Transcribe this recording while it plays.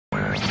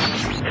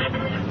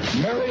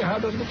Mary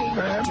had a little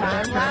man.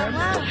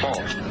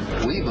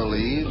 False. We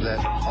believe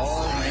that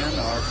all men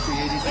are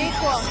created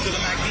equal. To the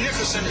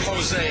magnificent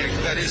mosaic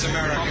that is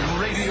America. From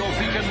radio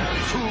beacon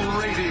to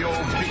radio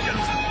beacon.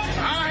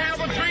 I have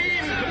a dream.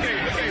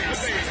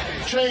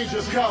 Change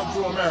has come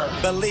to America.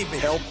 Believe it.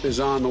 Help is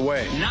on the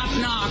way. Knock,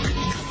 knock.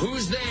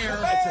 Who's there?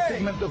 It's a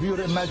figment of your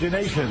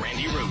imagination.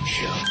 Randi Rhodes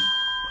Show.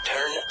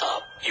 Turn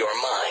up your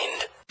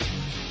mind.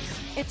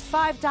 It's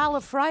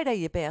 $5 Friday,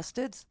 you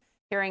bastards.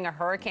 Hearing a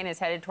hurricane is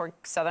headed toward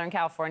Southern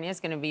California is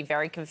going to be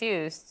very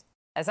confused,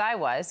 as I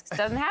was, 'cause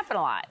it doesn't happen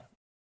a lot.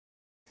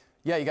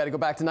 Yeah, you got to go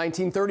back to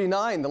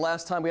 1939, the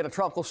last time we had a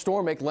tropical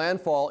storm make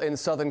landfall in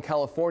Southern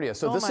California.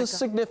 So this is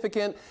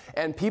significant,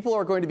 and people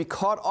are going to be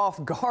caught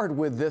off guard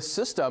with this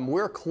system.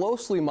 We're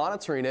closely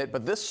monitoring it,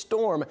 but this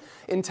storm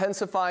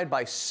intensified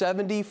by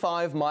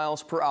 75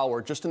 miles per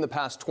hour just in the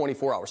past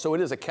 24 hours. So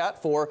it is a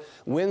Cat 4,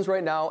 winds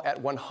right now at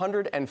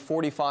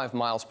 145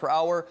 miles per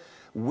hour.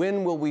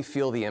 When will we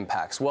feel the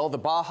impacts? Well, the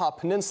Baja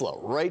Peninsula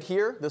right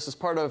here, this is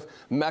part of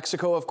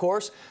Mexico, of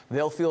course,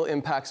 they'll feel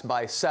impacts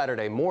by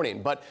Saturday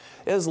morning. But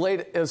as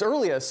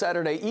early as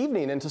Saturday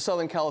evening into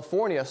Southern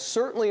California,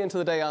 certainly into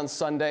the day on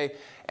Sunday,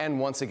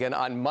 and once again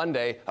on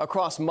Monday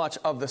across much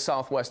of the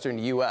southwestern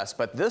U.S.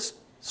 But this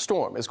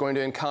storm is going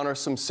to encounter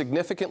some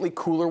significantly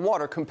cooler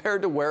water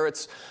compared to where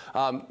it's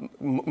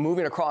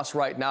moving across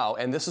right now.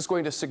 And this is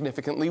going to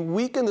significantly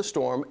weaken the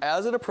storm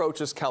as it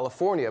approaches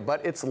California.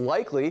 But it's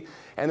likely,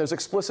 and there's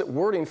explicit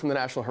wording from the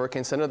National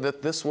Hurricane Center,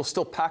 that this will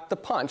still pack the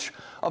punch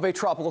of a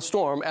tropical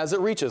storm as it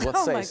reaches,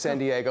 let's say, San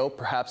Diego,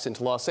 perhaps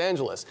into Los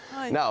Angeles.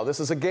 Now,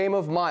 this is a game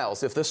of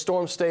miles. If this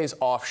storm stays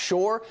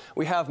offshore,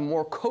 we have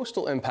more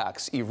coastal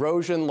impacts,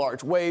 erosion,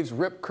 large waves,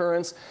 rip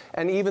currents,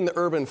 and even the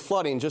urban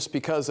flooding just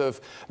because of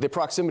the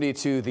proximity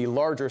to the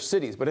larger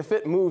cities. But if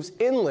it moves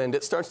inland,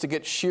 it starts to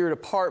get sheared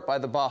apart by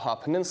the Baja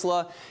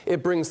Peninsula.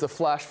 It brings the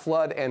flash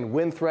flood and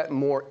wind threat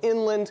more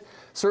inland.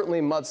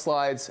 Certainly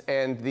mudslides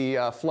and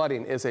the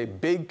flooding is a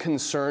big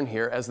concern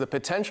here, as the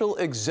potential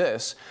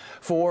exists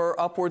for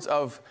upwards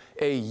of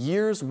a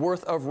year's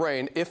worth of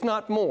rain, if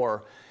not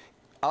more,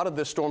 out of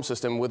this storm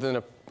system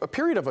within a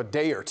period of a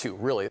day or two,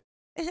 really.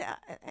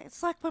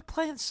 It's like we're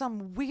playing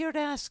some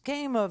weird-ass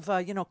game of,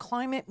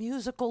 climate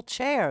musical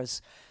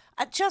chairs.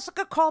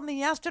 Jessica called me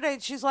yesterday,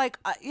 and she's like,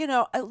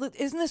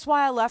 isn't this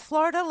why I left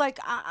Florida? Like,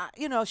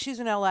 she's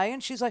in L.A.,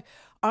 and she's like,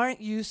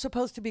 aren't you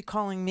supposed to be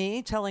calling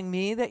me, telling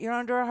me that you're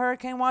under a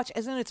hurricane watch?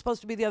 Isn't it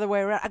supposed to be the other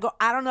way around? I go,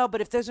 I don't know, but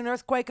if there's an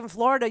earthquake in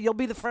Florida, you'll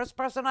be the first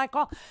person I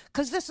call.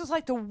 Because this is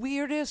like the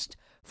weirdest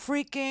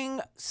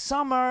freaking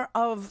summer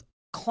of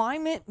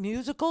climate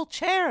musical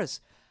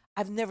chairs.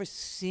 I've never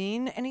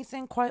seen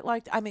anything quite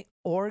like that. I mean,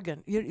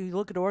 Oregon, you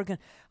look at Oregon,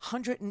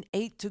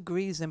 108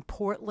 degrees in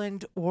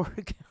Portland,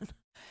 Oregon.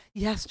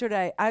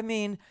 Yesterday, I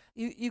mean,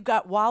 you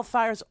got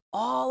wildfires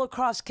all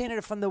across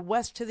Canada from the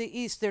west to the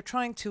east. They're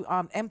trying to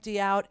empty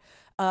out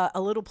a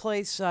little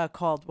place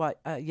called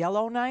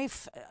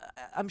Yellowknife.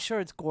 I'm sure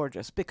it's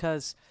gorgeous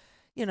because,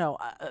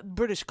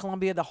 British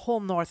Columbia, the whole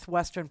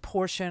northwestern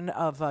portion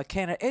of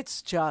Canada,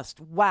 it's just,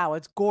 wow,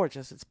 it's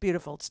gorgeous. It's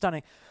beautiful. It's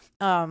stunning.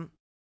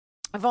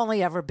 I've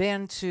only ever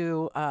been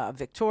to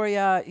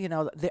Victoria,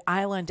 the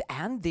island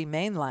and the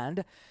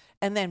mainland,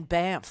 and then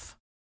Banff.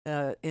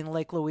 In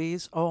Lake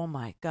Louise. Oh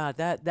my God,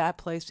 that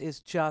place is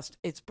just,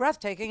 it's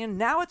breathtaking, and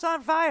now it's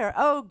on fire.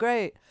 Oh,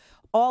 great.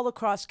 All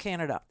across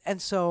Canada. And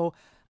so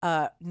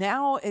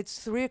now it's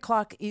 3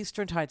 o'clock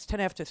Eastern time. It's 10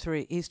 after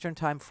 3 Eastern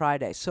time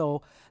Friday.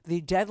 So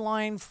the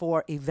deadline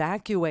for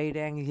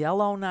evacuating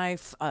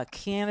Yellowknife,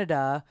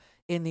 Canada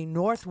in the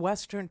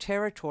Northwestern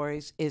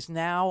Territories is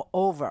now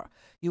over.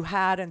 You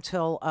had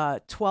until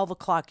 12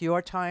 o'clock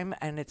your time,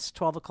 and it's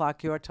 12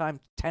 o'clock your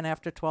time, 10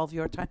 after 12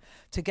 your time,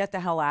 to get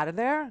the hell out of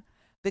there.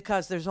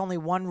 Because there's only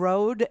one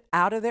road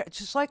out of there. It's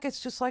just like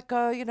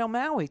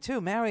Maui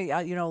too. Maui,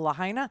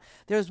 Lahaina.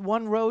 There's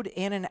one road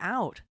in and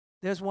out.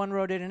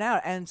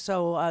 And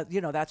so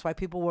that's why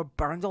people were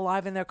burned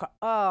alive in their car.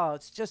 Oh,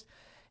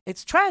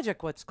 it's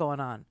tragic what's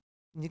going on.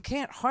 You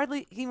can't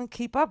hardly even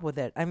keep up with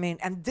it. I mean,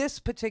 and this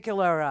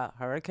particular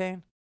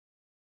hurricane,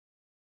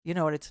 you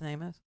know what its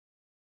name is?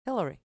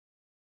 Hillary.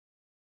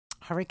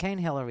 Hurricane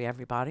Hillary,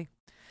 everybody.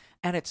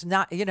 And it's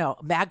not,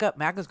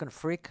 MAGA's going to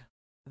freak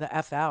the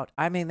F out.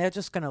 I mean, they're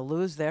just going to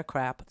lose their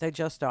crap. They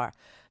just are.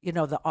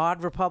 The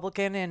odd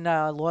Republican in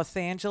Los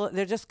Angeles,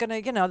 they're just going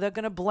to, they're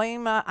going to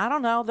blame,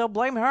 they'll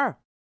blame her,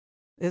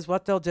 is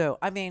what they'll do.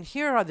 I mean,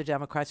 here are the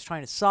Democrats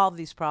trying to solve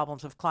these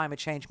problems of climate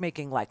change,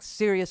 making like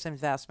serious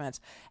investments.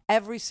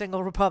 Every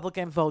single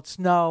Republican votes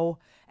no.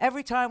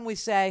 Every time we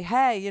say,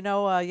 hey,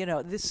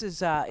 this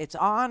is, it's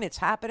on, it's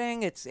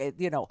happening,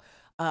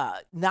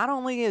 not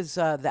only is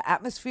the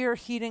atmosphere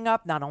heating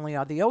up, not only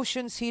are the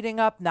oceans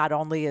heating up, not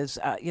only is,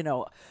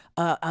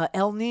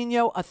 El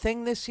Nino a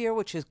thing this year,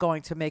 which is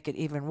going to make it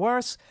even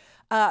worse.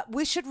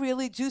 We should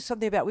really do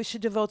something about it. We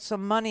should devote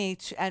some money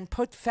and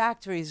put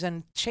factories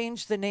and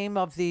change the name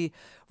of the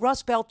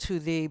Rust Belt to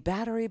the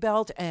Battery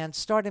Belt and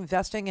start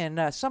investing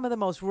in some of the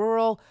most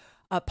rural,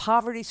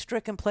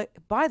 poverty-stricken places.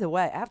 By the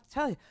way, I have to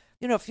tell you,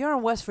 if you're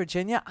in West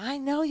Virginia, I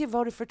know you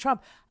voted for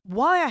Trump.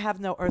 Why, I have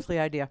no earthly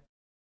idea.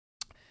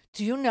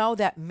 Do you know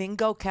that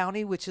Mingo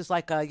County, which is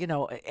like,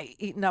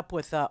 eaten up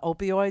with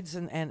opioids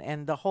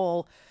and the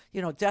whole,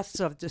 deaths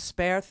of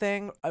despair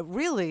thing,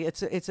 really,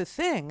 it's a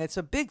thing. It's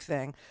a big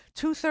thing.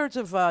 2/3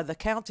 of the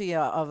county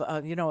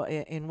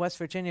in West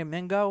Virginia,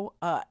 Mingo,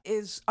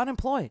 is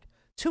unemployed.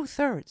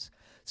 2/3.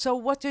 So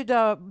what did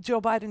Joe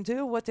Biden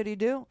do? What did he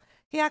do?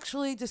 He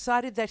actually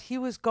decided that he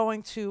was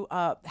going to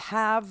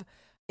have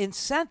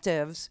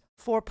incentives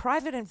for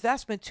private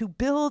investment to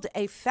build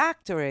a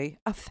factory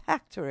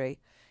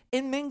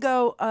in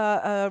Mingo,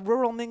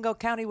 rural Mingo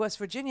County, West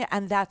Virginia,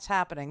 and that's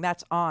happening.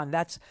 That's on.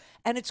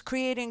 And it's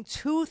creating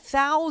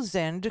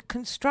 2,000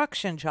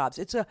 construction jobs.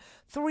 It's a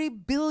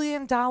 $3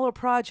 billion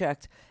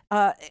project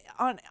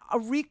on a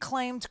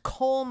reclaimed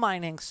coal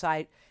mining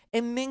site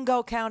in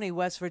Mingo County,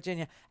 West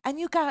Virginia. And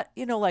you got,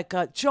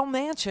 Joe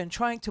Manchin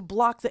trying to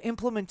block the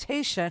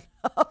implementation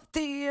of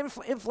the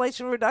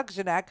Inflation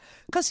Reduction Act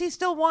because he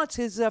still wants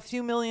his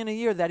few million a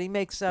year that he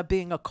makes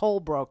being a coal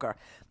broker.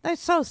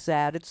 It's so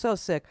sad. It's so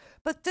sick.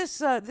 But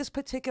this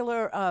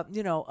particular,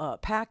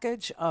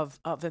 package of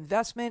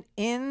investment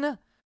in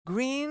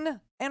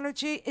green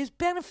energy is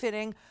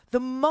benefiting the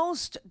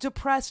most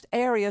depressed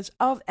areas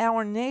of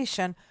our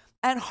nation,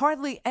 and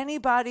hardly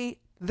anybody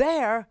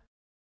there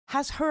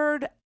has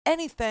heard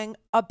anything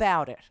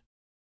about it.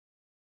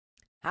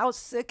 How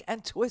sick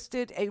and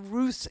twisted a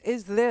ruse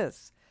is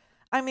this?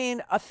 I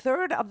mean,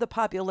 1/3 of the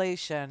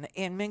population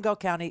in Mingo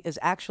County is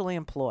actually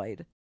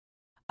employed.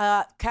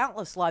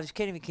 Countless lives, you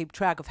can't even keep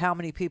track of how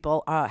many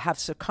people have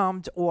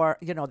succumbed or,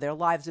 their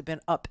lives have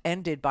been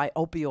upended by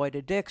opioid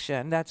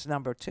addiction. That's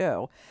number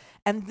 2.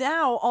 And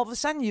now, all of a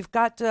sudden, you've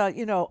got,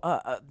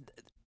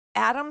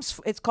 Adams,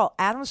 it's called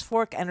Adams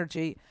Fork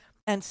Energy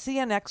and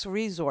CNX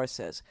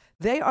Resources.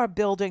 They are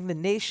building the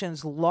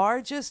nation's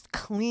largest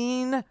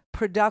clean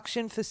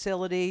production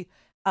facility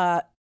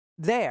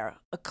there,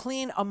 a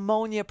clean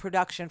ammonia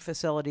production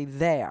facility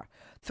there.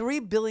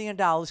 $3 billion,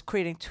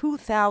 creating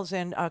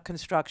 2,000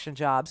 construction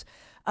jobs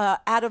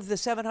out of the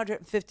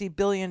 $750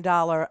 billion,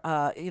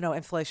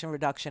 Inflation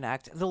Reduction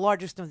Act, the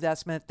largest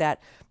investment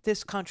that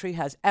this country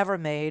has ever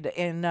made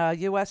in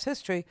U.S.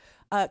 history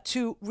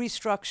to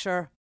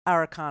restructure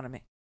our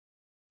economy.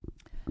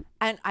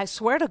 And I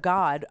swear to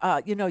God,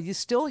 you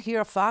still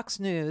hear Fox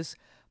News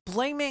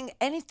blaming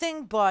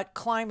anything but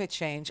climate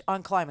change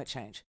on climate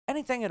change.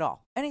 Anything at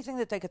all. Anything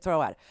that they could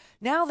throw at it.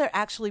 Now they're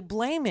actually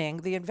blaming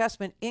the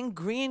investment in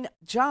green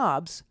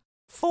jobs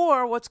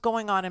for what's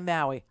going on in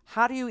Maui.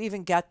 How do you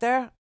even get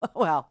there?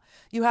 Well,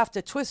 you have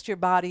to twist your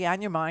body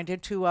and your mind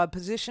into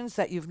positions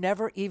that you've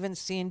never even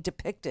seen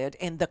depicted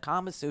in the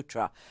Kama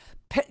Sutra.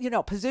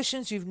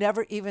 Positions you've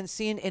never even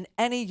seen in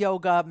any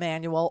yoga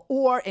manual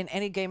or in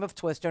any game of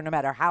Twister, no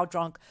matter how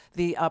drunk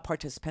the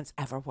participants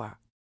ever were.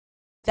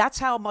 That's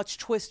how much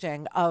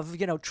twisting of,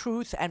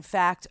 truth and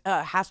fact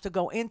has to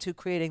go into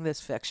creating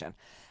this fiction.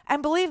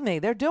 And believe me,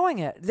 they're doing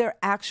it. They're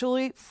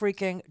actually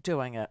freaking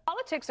doing it.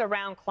 Politics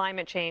around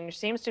climate change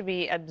seems to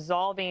be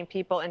absolving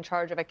people in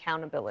charge of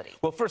accountability.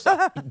 Well, first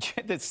off,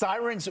 the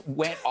sirens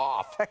went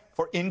off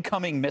for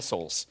incoming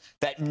missiles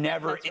that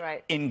never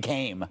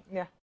came.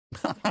 Yeah.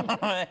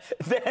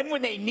 Then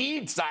when they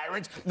need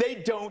sirens, they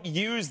don't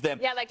use them.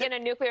 Yeah, like in a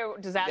nuclear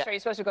disaster, you're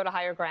supposed to go to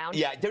higher ground.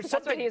 Yeah, That's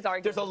what he's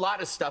arguing. There's a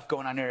lot of stuff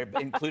going on here,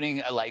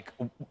 including like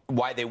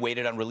why they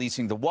waited on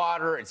releasing the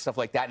water and stuff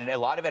like that. And a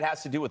lot of it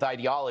has to do with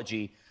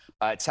ideology,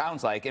 it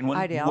sounds like. And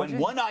when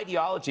one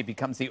ideology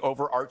becomes the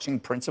overarching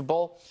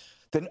principle,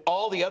 then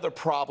all the other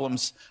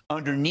problems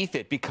underneath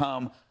it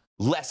become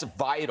less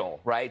vital,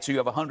 right? So you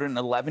have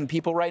 111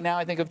 people right now,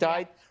 I think, have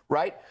died,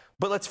 right?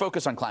 But let's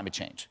focus on climate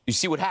change. You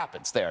see what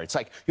happens there. It's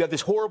like you have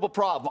this horrible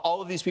problem.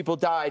 All of these people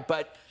died,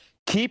 but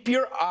keep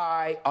your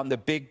eye on the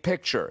big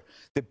picture.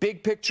 The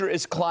big picture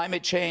is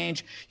climate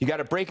change. You got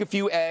to break a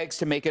few eggs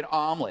to make an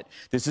omelet.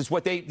 This is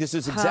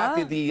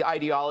exactly the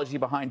ideology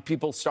behind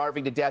people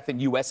starving to death in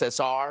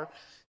USSR,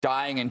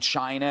 dying in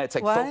China. It's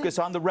like focus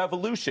on the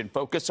revolution,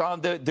 focus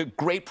on the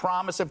great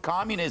promise of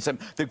communism,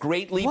 the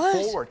great leap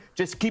forward.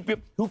 Just keep it.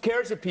 Who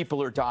cares if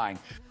people are dying?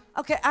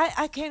 Okay,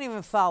 I can't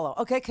even follow.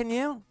 Okay, can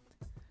you?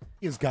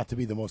 He's got to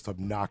be the most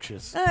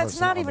obnoxious. It's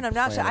not even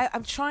obnoxious.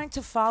 I'm trying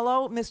to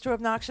follow Mr.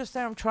 Obnoxious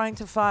there. I'm trying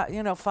to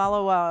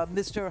follow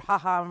Mr.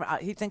 Haha.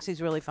 He thinks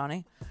he's really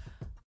funny.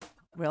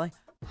 Really?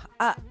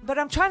 But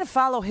I'm trying to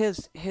follow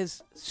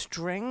his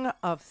string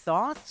of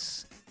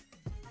thoughts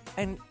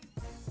and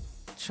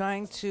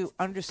trying to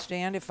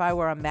understand, if I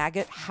were a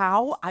maggot,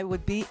 how I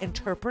would be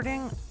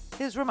interpreting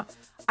his remark.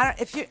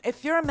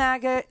 If you're a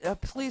maggot,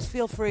 please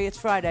feel free, it's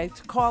Friday,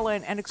 to call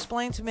in and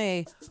explain to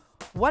me,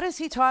 what is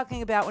he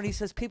talking about when he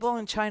says people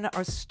in China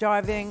are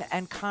starving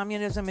and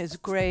communism is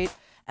great,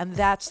 and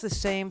that's the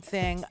same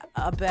thing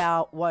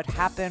about what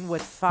happened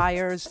with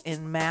fires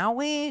in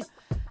Maui?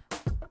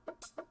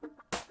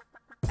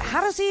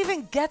 How does he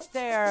even get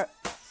there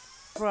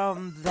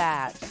from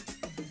that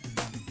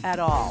at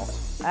all?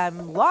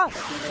 I'm lost.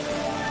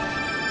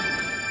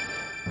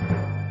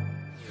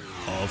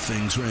 all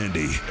things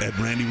Randi at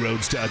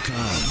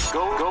RandiRhodes.com.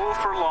 Go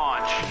for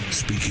launch.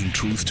 Speaking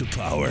truth to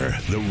power,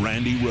 the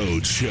Randi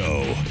Rhodes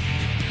Show.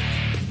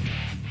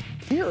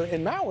 Here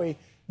in Maui,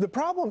 the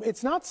problem,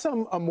 it's not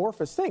some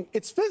amorphous thing.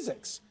 It's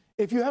physics.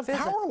 If you have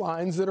power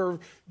lines that are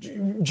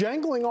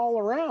jangling all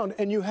around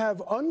and you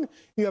have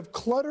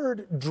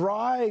cluttered,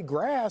 dry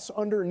grass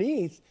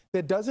underneath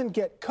that doesn't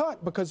get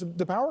cut because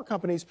the power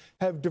companies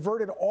have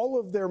diverted all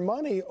of their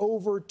money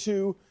over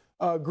to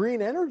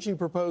green energy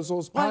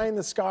proposals, pie in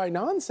the sky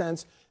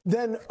nonsense,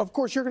 then of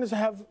course you're going to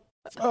have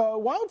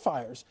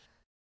wildfires.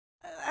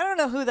 I don't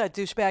know who that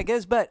douchebag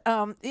is, but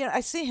I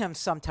see him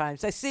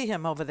sometimes. I see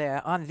him over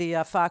there on the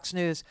Fox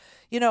News,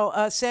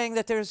 saying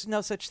that there's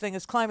no such thing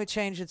as climate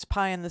change. It's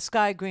pie in the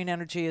sky. Green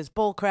energy is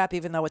bullcrap,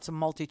 even though it's a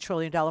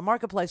multi-trillion-dollar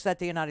marketplace that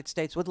the United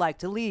States would like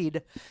to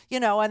lead.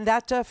 And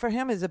that for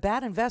him is a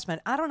bad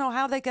investment. I don't know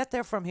how they get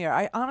there from here.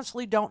 I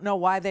honestly don't know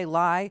why they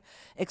lie,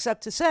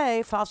 except to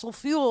say fossil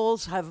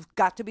fuels have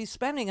got to be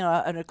spending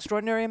an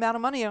extraordinary amount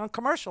of money on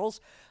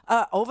commercials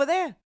over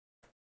there.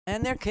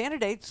 And their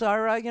candidates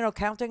are,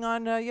 counting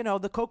on,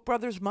 the Koch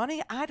brothers'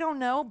 money. I don't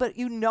know, but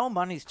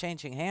money's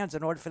changing hands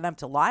in order for them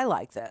to lie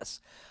like this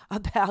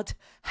about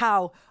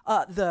how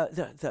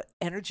the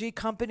energy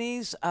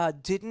companies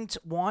didn't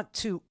want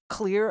to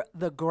clear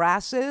the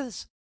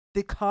grasses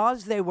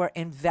because they were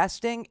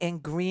investing in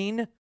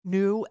green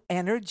new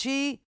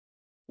energy.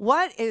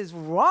 What is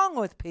wrong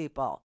with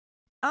people?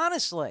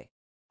 Honestly,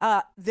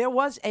 there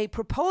was a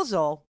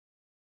proposal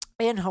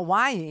in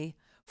Hawaii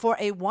for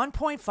a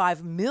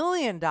 $1.5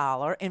 million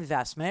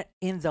investment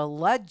in the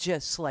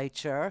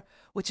legislature,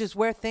 which is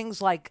where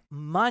things like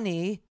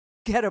money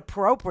get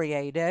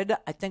appropriated.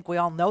 I think we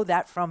all know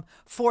that from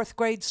fourth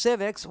grade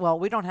civics. Well,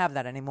 we don't have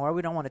that anymore.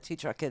 We don't want to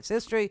teach our kids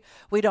history.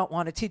 We don't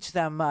want to teach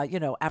them,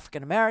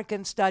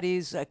 African-American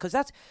studies, because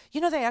that's,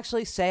 they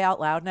actually say out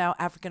loud now,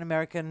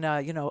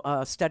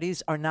 African-American,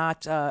 studies are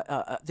not,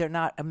 they're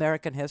not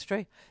American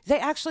history. They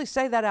actually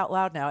say that out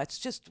loud now. It's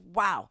just,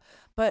 wow.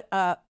 But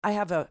I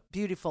have a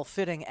beautiful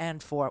fitting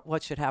end for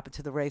what should happen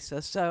to the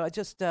racists. So I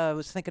just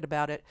was thinking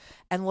about it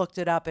and looked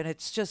it up, and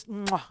it's just,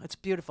 it's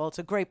beautiful. It's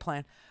a great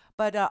plan.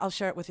 But I'll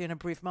share it with you in a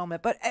brief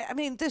moment. But I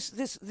mean, this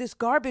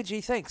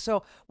garbagey thing.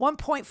 So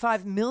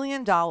 $1.5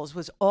 million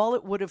was all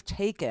it would have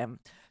taken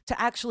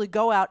to actually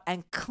go out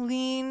and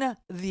clean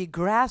the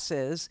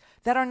grasses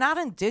that are not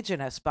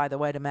indigenous, by the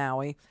way, to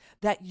Maui,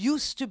 that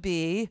used to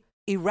be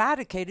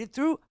eradicated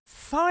through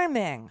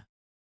farming.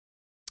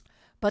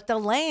 But the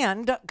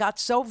land got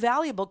so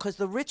valuable because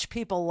the rich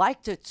people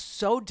liked it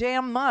so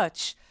damn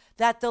much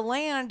that the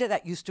land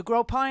that used to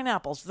grow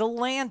pineapples, the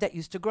land that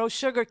used to grow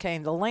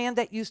sugarcane, the land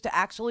that used to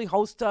actually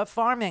host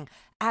farming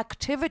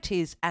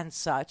activities and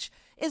such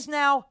is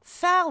now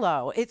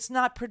fallow. It's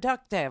not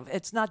productive.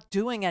 It's not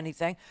doing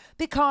anything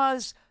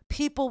because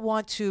people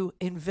want to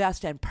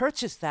invest and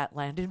purchase that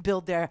land and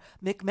build their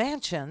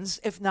McMansions,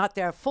 if not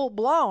their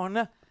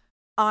full-blown,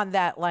 on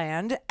that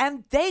land,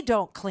 and they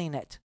don't clean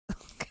it.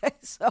 Okay,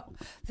 so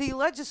the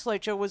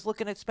legislature was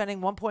looking at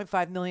spending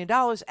 $1.5 million,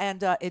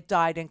 and it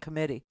died in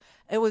committee.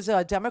 It was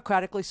a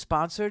democratically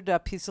sponsored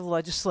piece of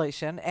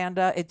legislation, and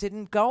it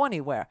didn't go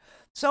anywhere.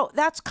 So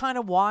that's kind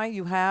of why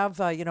you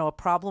have, a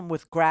problem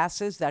with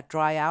grasses that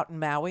dry out in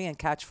Maui and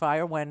catch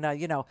fire when,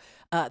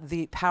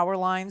 the power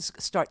lines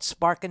start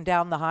sparking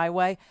down the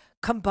highway,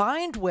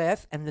 combined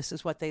with, and this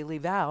is what they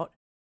leave out,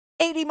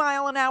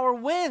 80-mile-an-hour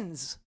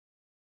winds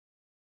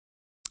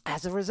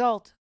as a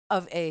result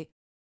of a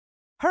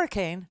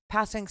hurricane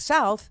passing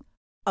south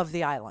of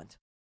the island.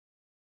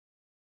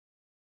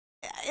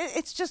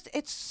 It's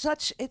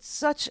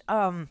such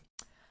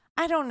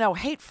I don't know,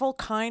 hateful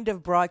kind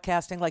of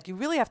broadcasting. Like, you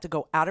really have to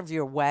go out of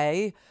your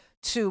way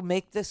to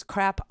make this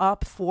crap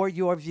up for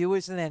your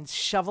viewers and then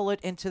shovel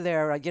it into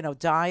their,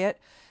 diet.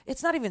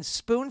 It's not even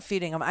spoon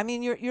feeding them. I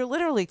mean, you're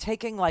literally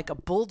taking like a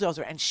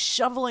bulldozer and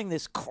shoveling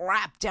this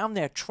crap down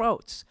their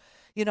throats,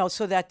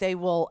 so that they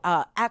will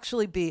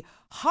actually be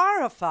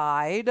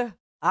horrified.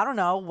 I don't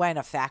know, when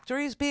a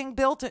factory is being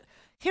built.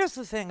 Here's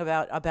the thing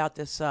about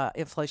this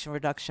Inflation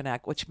Reduction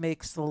Act, which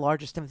makes the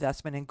largest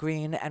investment in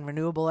green and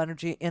renewable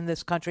energy in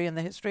this country, in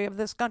the history of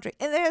this country,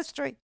 in the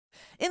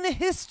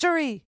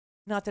history.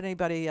 Not that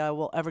anybody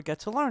will ever get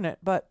to learn it,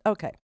 but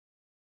okay.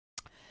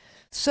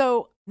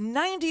 So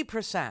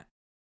 90%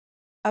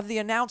 of the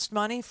announced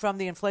money from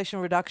the Inflation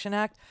Reduction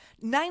Act,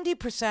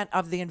 90%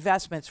 of the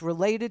investments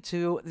related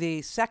to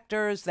the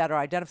sectors that are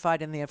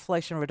identified in the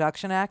Inflation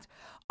Reduction Act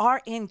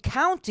are in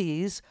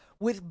counties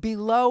with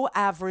below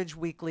average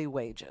weekly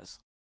wages.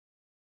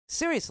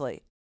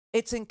 Seriously,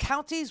 it's in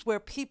counties where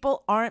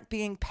people aren't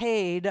being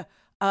paid,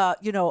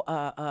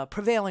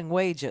 prevailing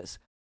wages.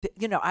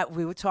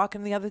 We were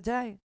talking the other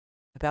day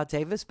about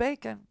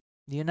Davis-Bacon.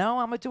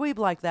 I'm a dweeb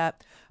like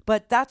that.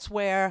 But that's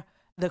where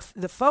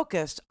the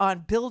focus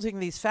on building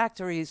these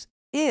factories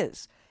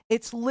is.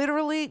 It's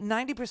literally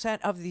 90%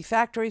 of the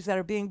factories that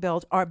are being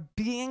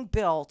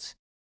built,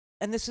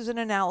 and this is an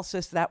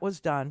analysis that was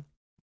done,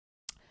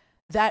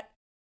 that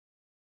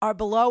are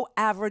below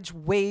average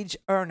wage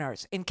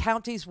earners in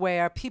counties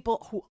where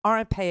people who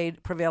aren't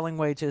paid prevailing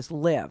wages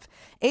live.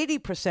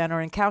 80%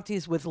 are in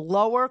counties with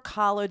lower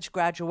college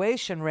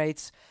graduation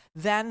rates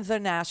than the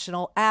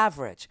national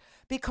average,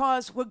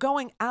 because we're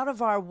going out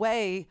of our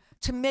way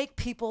to make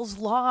people's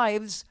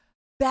lives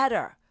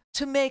better,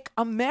 to make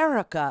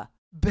America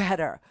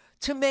better,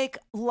 to make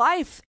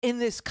life in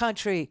this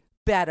country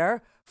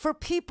better for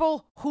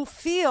people who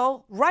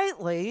feel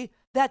rightly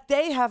that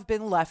they have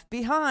been left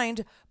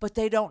behind, but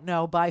they don't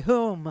know by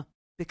whom,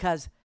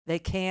 because they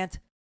can't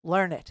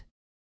learn it.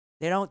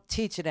 They don't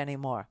teach it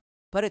anymore.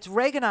 But it's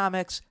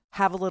Reaganomics.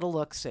 Have a little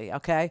look-see,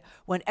 okay?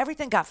 When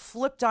everything got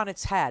flipped on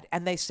its head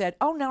and they said,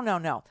 oh,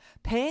 no.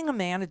 Paying a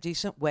man a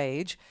decent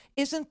wage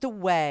isn't the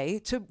way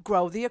to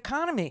grow the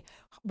economy.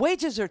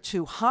 Wages are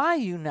too high,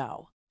 you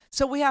know.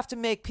 So we have to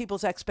make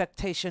people's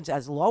expectations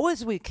as low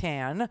as we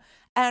can.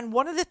 And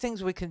one of the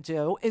things we can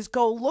do is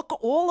go look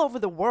all over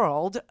the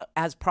world,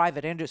 as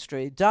private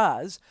industry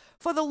does,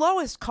 for the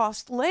lowest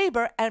cost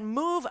labor and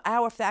move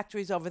our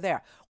factories over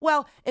there.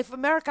 Well, if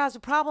America has a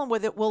problem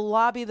with it, we'll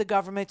lobby the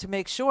government to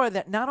make sure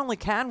that not only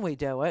can we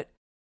do it,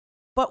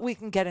 but we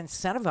can get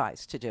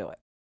incentivized to do it.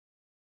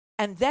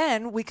 And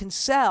then we can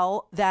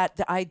sell that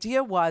the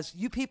idea was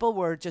you people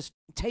were just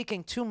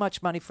taking too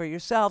much money for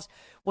yourselves.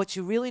 What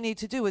you really need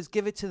to do is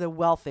give it to the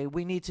wealthy.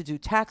 We need to do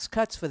tax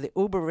cuts for the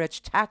uber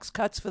rich, tax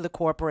cuts for the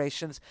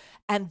corporations,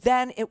 and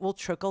then it will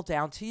trickle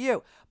down to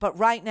you. But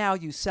right now,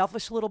 you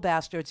selfish little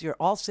bastards, you're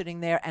all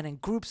sitting there and in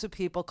groups of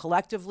people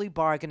collectively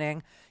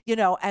bargaining,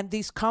 and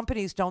these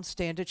companies don't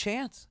stand a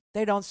chance.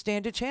 They don't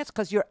stand a chance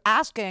because you're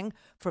asking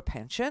for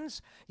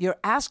pensions, you're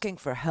asking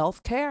for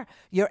health care,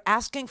 you're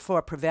asking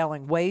for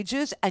prevailing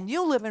wages, and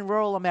you live in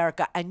rural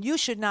America, and you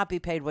should not be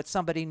paid what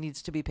somebody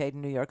needs to be paid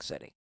in New York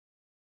City.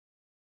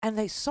 And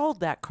they sold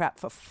that crap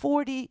for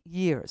 40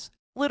 years,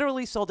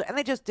 literally sold it. And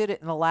they just did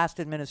it in the last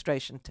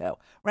administration, too,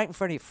 right in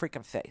front of your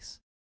freaking face.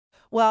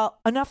 Well,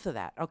 enough of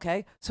that,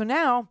 okay? So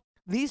now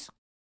these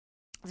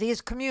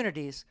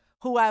communities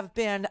who have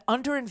been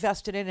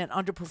underinvested in and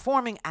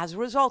underperforming as a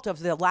result of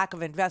the lack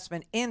of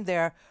investment in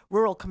their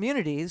rural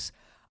communities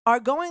are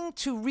going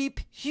to reap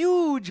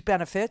huge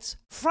benefits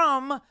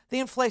from the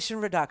Inflation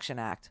Reduction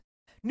Act.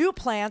 New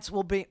plants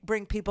will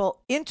bring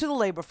people into the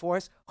labor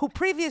force who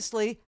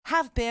previously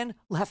have been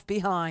left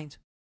behind.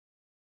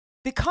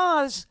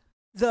 Because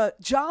the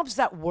jobs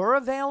that were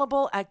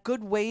available at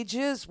good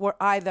wages were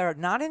either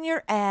not in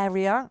your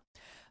area,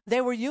 they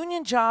were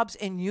union jobs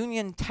in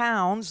union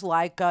towns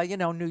like,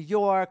 New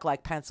York,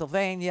 like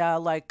Pennsylvania,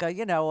 like,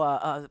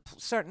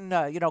 certain,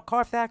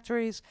 car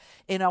factories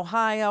in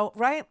Ohio,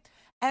 right?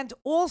 And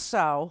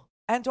also,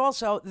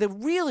 the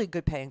really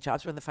good paying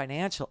jobs were in the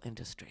financial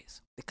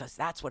industries, because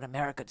that's what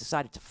America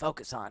decided to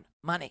focus on,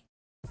 money.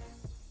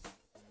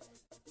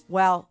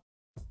 Well,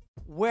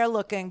 we're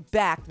looking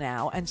back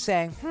now and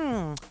saying,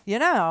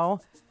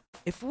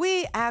 if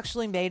we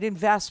actually made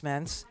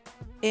investments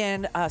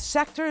in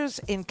sectors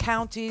in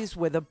counties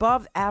with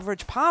above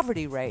average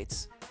poverty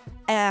rates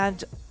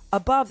and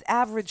above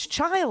average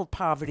child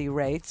poverty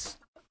rates,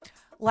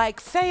 like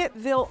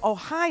Fayetteville,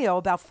 Ohio,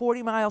 about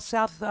 40 miles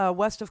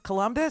southwest of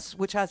Columbus,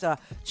 which has a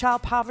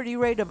child poverty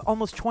rate of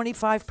almost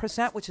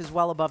 25%, which is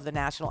well above the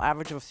national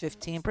average of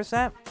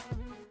 15%.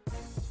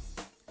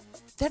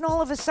 Then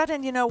all of a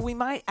sudden, we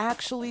might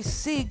actually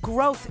see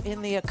growth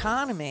in the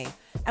economy,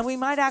 and we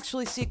might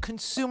actually see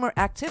consumer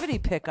activity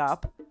pick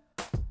up.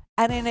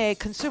 And in a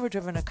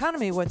consumer-driven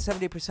economy, when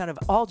 70% of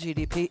all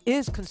GDP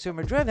is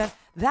consumer-driven,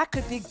 that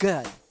could be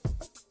good.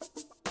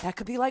 That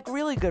could be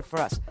really good for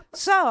us.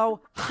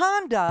 So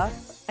Honda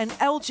and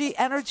LG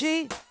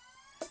Energy,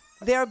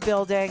 they're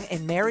building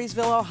in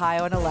Marysville,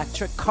 Ohio, an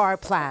electric car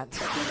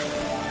plant.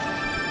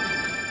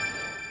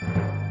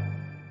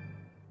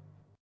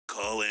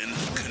 Call in,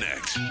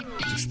 connect.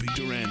 To speak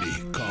to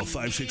Randi, call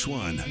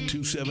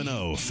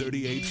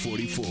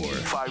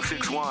 561-270-3844.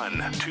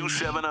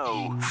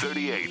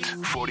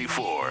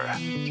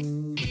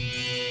 561-270-3844.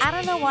 I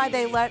don't know why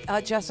they let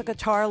Jessica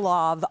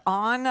Tarlov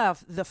on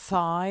the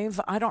 5.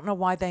 I don't know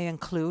why they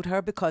include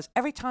her, because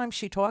every time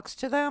she talks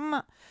to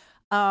them,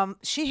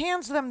 she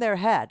hands them their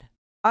head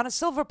on a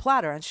silver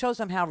platter and shows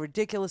them how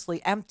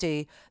ridiculously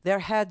empty their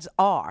heads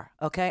are,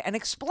 okay, and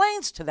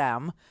explains to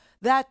them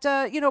that,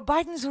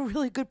 Biden's a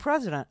really good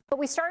president. But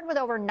we started with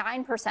over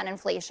 9%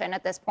 inflation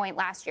at this point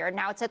last year.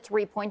 Now it's at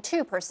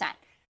 3.2%.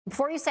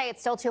 Before you say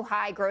it's still too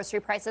high, grocery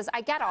prices,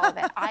 I get all of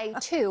it. I,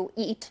 too,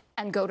 eat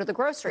and go to the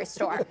grocery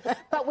store.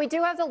 But we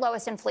do have the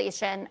lowest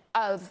inflation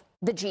of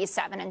the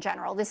G7 in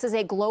general. This is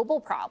a global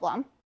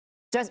problem,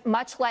 just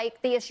much like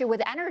the issue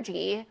with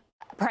energy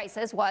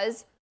prices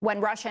was when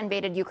Russia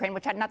invaded Ukraine,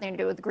 which had nothing to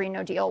do with the Green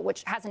New Deal,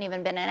 which hasn't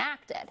even been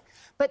enacted.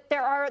 But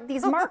there are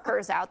these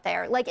markers out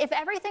there. Like, if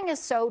everything is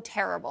so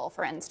terrible,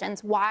 for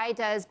instance, why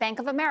does Bank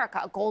of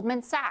America,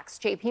 Goldman Sachs,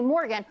 JP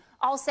Morgan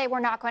all say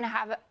we're not going to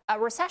have a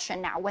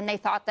recession now when they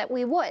thought that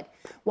we would?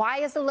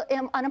 Why is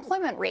the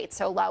unemployment rate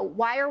so low?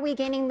 Why are we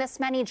gaining this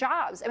many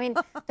jobs? I mean,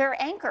 there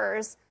are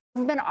anchors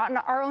We've been on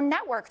our own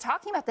network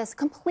talking about this,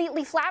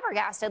 completely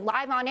flabbergasted,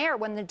 live on air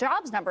when the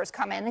jobs numbers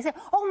come in. They say,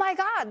 oh my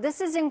God, this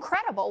is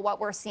incredible what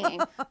we're seeing,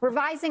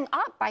 revising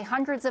up by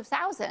hundreds of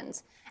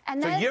thousands.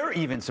 And then, so you're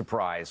even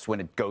surprised when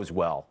it goes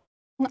well.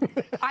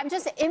 I'm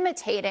just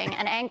imitating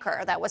an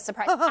anchor that was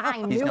surprised.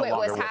 I knew it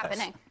was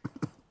happening.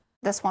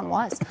 This one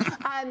was.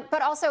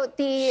 But also,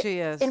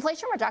 the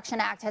Inflation Reduction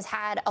Act has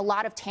had a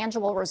lot of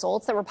tangible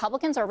results that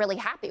Republicans are really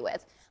happy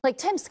with. Like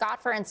Tim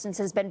Scott, for instance,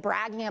 has been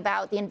bragging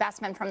about the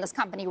investment from this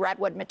company,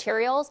 Redwood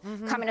Materials,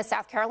 coming to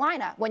South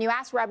Carolina. When you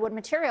ask Redwood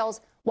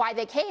Materials why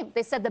they came,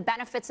 they said the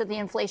benefits of the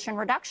Inflation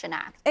Reduction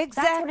Act.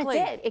 Exactly. That's what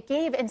it did. It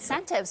gave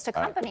incentives to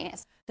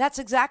companies. That's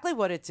exactly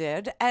what it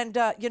did. And,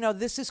 you know,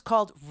 this is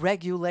called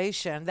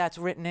regulation that's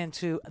written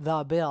into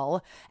the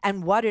bill.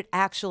 And what it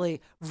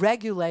actually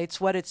regulates,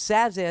 what it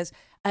says is,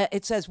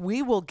 it says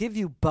we will give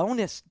you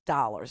bonus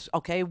dollars,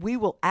 okay? We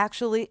will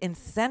actually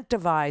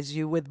incentivize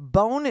you with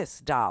bonus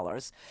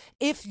dollars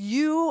if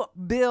you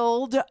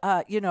build,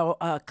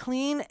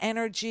 clean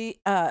energy,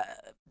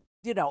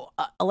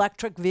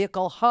 electric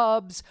vehicle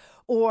hubs,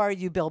 or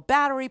you build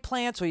battery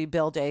plants, or you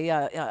build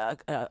a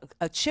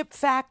chip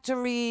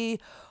factory,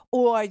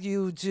 or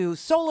you do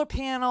solar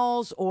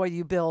panels, or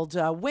you build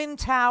wind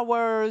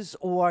towers,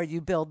 or you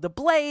build the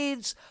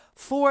blades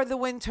for the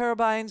wind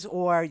turbines,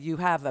 or you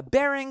have a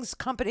bearings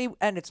company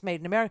and it's made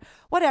in America,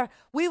 whatever.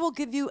 We will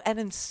give you an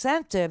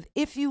incentive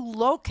if you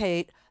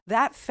locate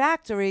that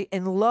factory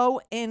in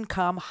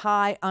low-income,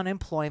 high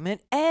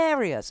unemployment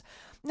areas.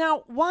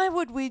 Now, why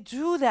would we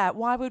do that?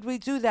 Why would we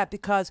do that?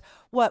 Because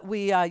what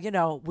we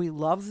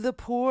love the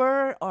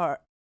poor, or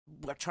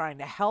we're trying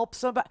to help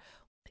somebody?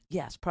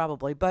 Yes,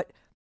 probably. But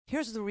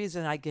here's the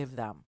reason I give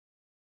them.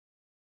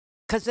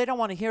 Because they don't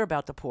want to hear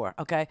about the poor,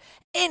 okay?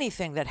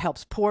 Anything that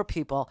helps poor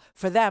people,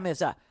 for them,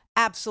 is a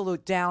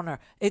absolute downer.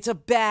 It's a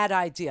bad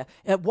idea.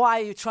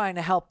 Why are you trying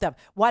to help them?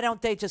 Why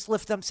don't they just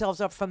lift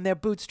themselves up from their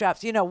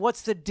bootstraps? You know,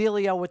 what's the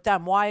dealio with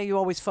them? Why are you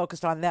always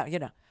focused on them? You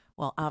know,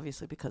 well,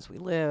 obviously because we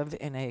live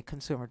in a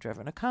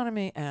consumer-driven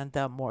economy, and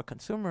the more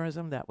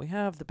consumerism that we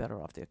have, the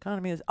better off the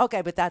economy is.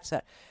 Okay, but that's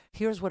it.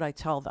 Here's what I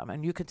tell them,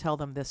 and you can tell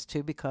them this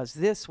too, because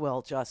this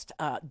will just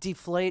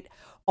deflate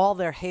all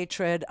their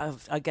hatred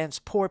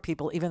against poor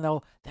people, even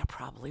though they're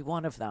probably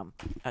one of them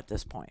at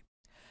this point.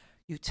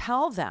 You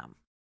tell them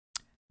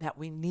that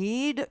we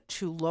need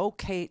to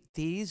locate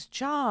these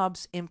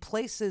jobs in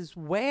places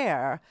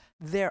where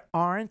there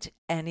aren't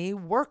any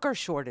worker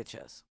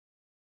shortages.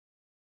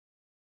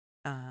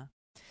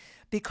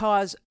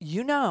 Because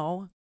you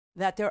know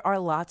that there are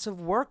lots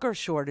of worker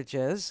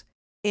shortages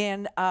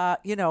in,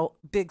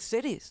 big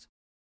cities.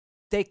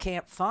 They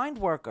can't find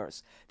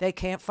workers. They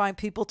can't find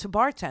people to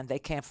bartend. They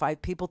can't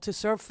find people to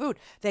serve food.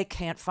 They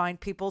can't find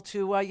people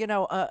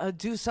to,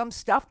 do some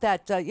stuff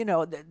that,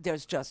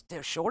 there's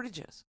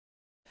shortages.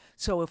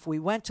 So if we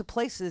went to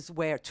places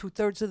where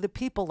 2/3 of the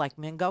people, like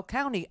Mingo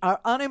County,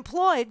 are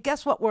unemployed,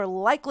 guess what we're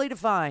likely to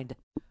find?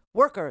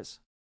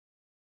 Workers.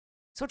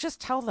 So just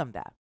tell them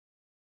that.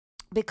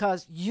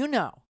 Because you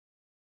know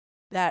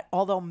that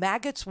although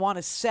maggots want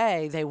to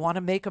say they want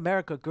to make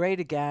America great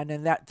again,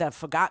 and that the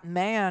forgotten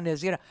man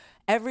is,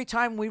 every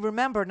time we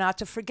remember not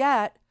to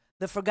forget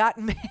the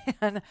forgotten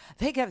man,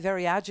 they get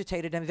very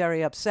agitated and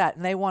very upset.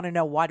 And they want to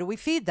know, why do we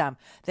feed them?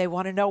 They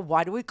want to know,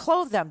 why do we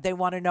clothe them? They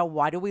want to know,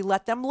 why do we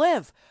let them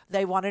live?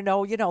 They want to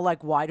know,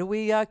 why do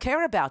we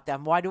care about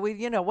them? Why do we,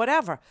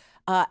 whatever.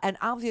 And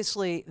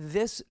obviously,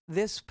 this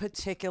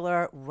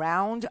particular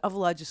round of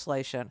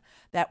legislation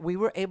that we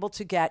were able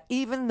to get,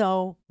 even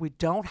though we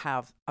don't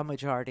have a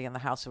majority in the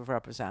House of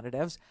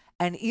Representatives,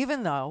 and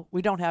even though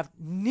we don't have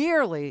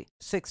nearly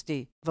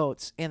 60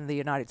 votes in the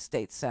United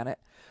States Senate,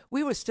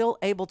 we were still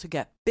able to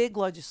get big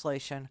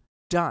legislation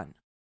done.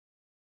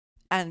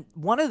 And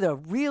one of the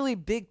really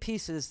big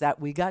pieces that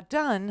we got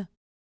done,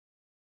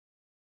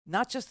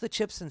 not just the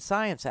CHIPS and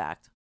Science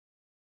Act,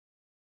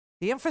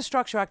 the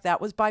Infrastructure Act, that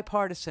was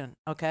bipartisan,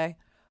 okay?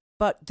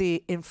 But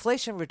the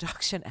Inflation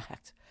Reduction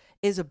Act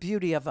is a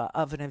beauty of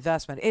an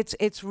investment.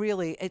 It's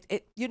really,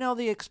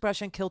 the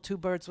expression, kill two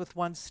birds with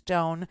one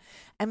stone.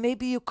 And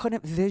maybe you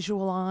couldn't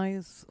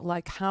visualize,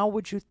 like, how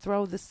would you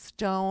throw the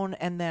stone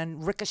and then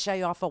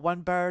ricochet off of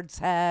one bird's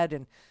head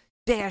and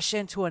dash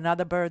into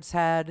another bird's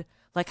head?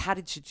 Like, how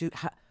did you do?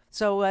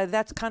 So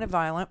that's kind of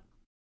violent.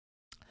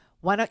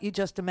 Why don't you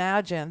just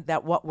imagine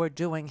that what we're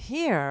doing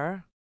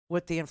here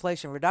with the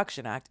Inflation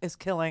Reduction Act is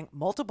killing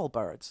multiple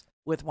birds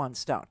with one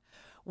stone.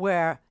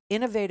 We're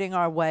innovating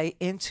our way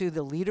into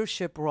the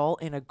leadership role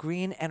in a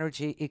green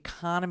energy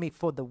economy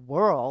for the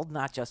world,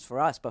 not just for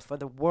us, but for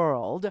the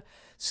world.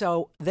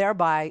 So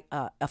thereby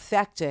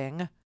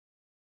affecting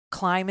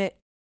climate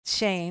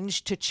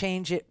change to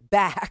change it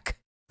back,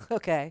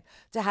 okay,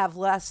 to have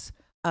less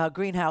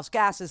greenhouse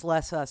gases,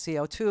 less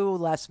CO2,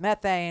 less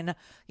methane,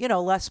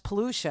 less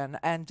pollution,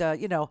 and,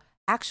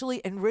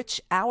 actually enrich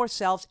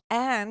ourselves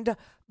and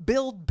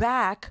build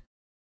back,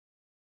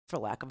 for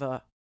lack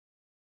of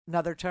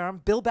another term,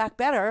 build back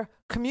better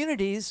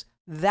communities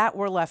that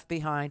were left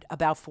behind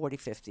about 40,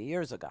 50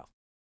 years ago.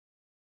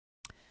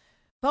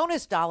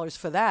 bonus dollars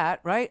for that,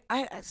 right?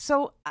 I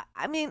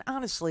mean,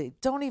 honestly,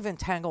 don't even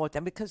tangle with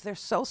them because they're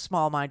so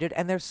small-minded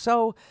and they're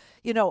so,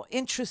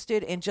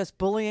 interested in just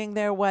bullying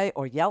their way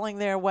or yelling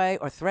their way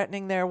or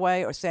threatening their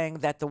way or saying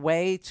that the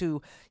way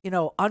to,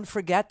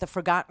 unforget the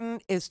forgotten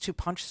is to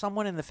punch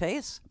someone in the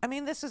face. I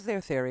mean, this is their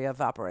theory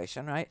of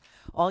operation, right?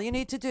 All you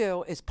need to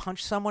do is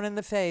punch someone in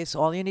the face.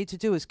 All you need to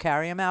do is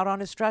carry him out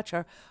on a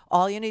stretcher.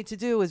 All you need to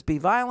do is be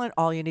violent.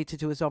 All you need to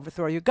do is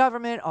overthrow your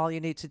government. All you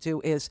need to do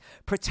is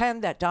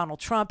pretend that Donald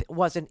Trump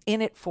wasn't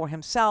in it for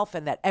himself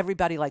and that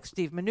everybody like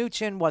Steve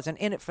Mnuchin wasn't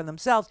in it for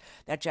themselves,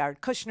 that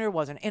Jared Kushner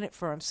wasn't in it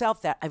for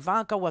himself, that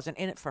Ivanka wasn't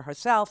in it for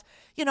herself,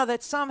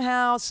 that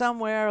somehow,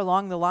 somewhere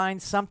along the line,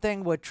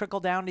 something would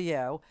trickle down to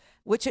you,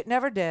 which it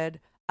never did,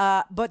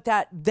 but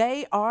that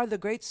they are the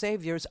great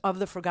saviors of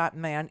the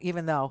forgotten man,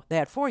 even though they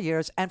had 4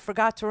 years and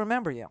forgot to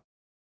remember you.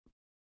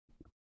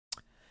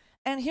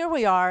 And here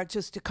we are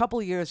just a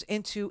couple years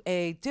into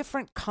a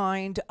different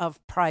kind of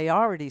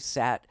priority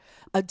set,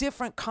 a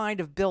different kind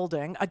of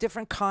building, a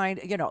different kind,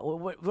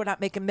 we're not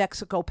making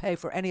Mexico pay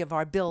for any of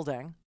our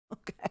building,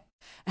 okay?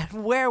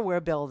 And where we're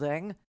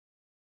building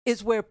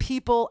is where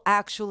people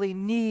actually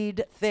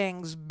need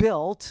things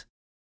built.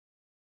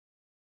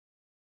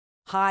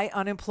 High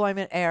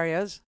unemployment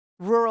areas,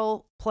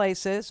 rural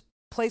places,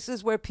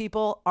 places where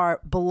people are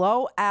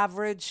below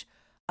average,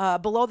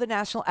 below the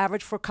national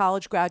average for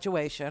college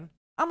graduation.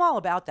 I'm all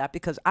about that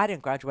because I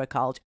didn't graduate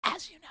college,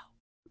 as you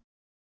know.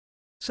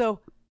 So,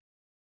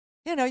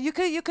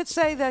 you could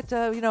say that,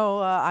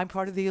 I'm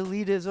part of the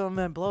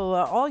elitism and blah,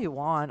 blah, all you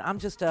want. I'm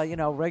just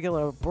a,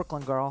 regular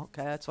Brooklyn girl.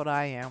 Okay, that's what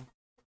I am.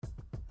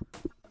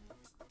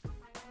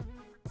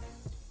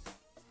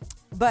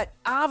 But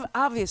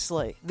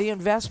obviously, the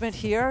investment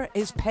here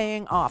is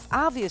paying off.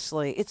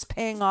 Obviously, it's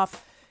paying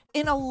off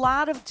in a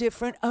lot of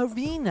different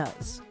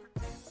arenas,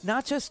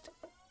 not just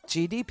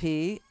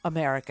GDP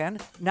American,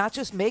 not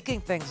just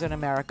making things in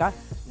America,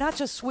 not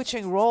just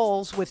switching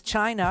roles with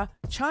China.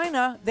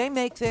 China, they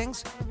make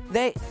things,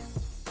 they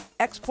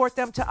export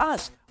them to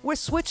us. We're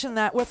switching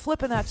that, we're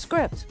flipping that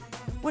script.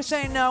 We're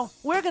saying, no,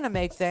 we're going to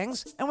make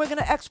things and we're going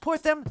to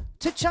export them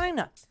to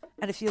China.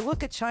 And if you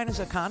look at China's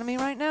economy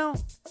right now,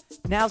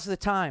 now's the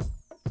time.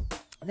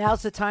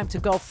 Now's the time to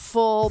go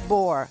full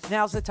bore.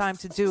 Now's the time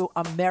to do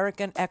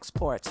American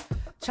exports.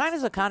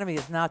 China's economy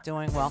is not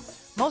doing well.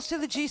 Most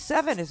of the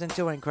G7 isn't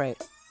doing great.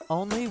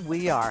 Only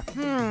we are.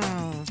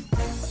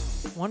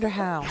 Wonder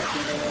how.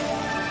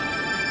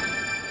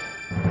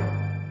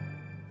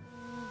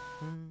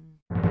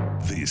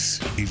 This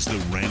is the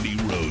Randi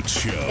Rhodes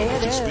Show.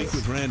 To speak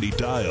with Randi,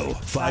 dial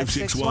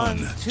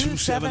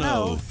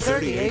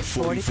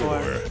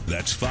 561-270-3844.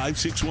 That's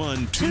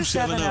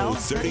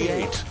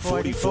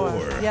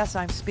 561-270-3844. Yes,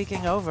 I'm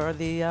speaking over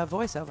the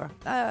voiceover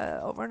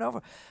over and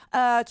over.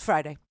 It's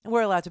Friday.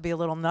 We're allowed to be a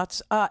little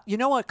nuts. You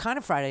know what kind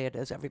of Friday it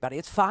is, everybody?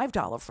 It's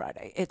 $5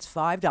 Friday. It's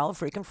 $5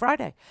 freaking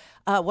Friday.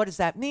 What does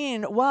that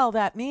mean? Well,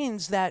 that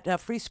means that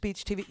Free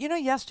Speech TV,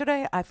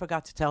 yesterday, I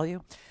forgot to tell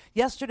you,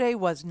 yesterday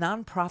was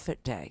Nonprofit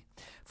Day.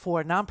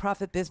 For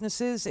nonprofit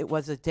businesses, it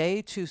was a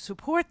day to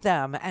support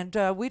them. And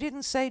we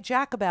didn't say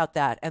jack about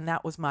that. And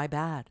that was my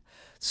bad.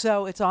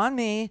 So it's on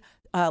me.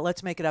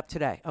 Let's make it up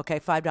today. Okay,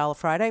 $5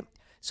 Friday.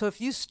 So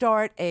if you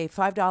start a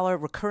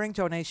 $5 recurring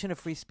donation of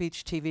Free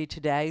Speech TV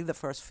today, the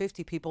first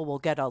 50 people will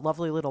get a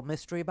lovely little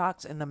mystery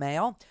box in the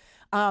mail.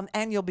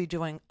 And you'll be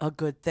doing a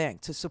good thing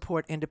to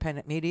support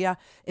independent media.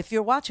 If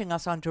you're watching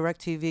us on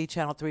DirecTV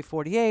channel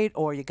 348,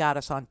 or you got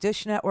us on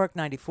Dish Network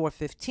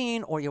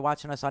 9415, or you're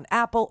watching us on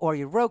Apple, or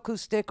your Roku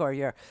stick, or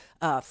your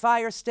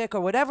Fire Stick, or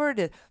whatever it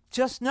is,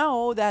 just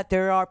know that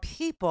there are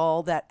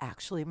people that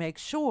actually make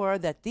sure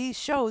that these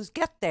shows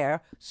get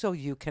there so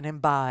you can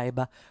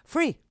imbibe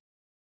free.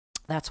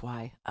 That's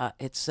why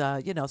it's,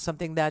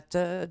 something that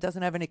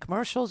doesn't have any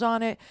commercials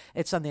on it.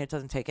 It's something that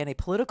doesn't take any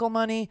political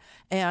money,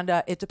 and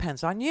it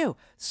depends on you.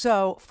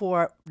 So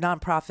for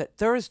Nonprofit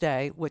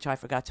Thursday, which I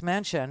forgot to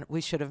mention,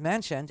 we should have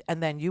mentioned,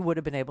 and then you would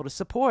have been able to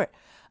support.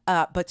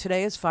 But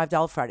today is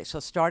 $5 Friday, so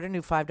start a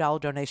new $5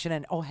 donation.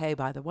 And, oh, hey,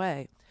 by the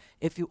way,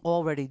 if you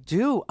already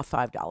do a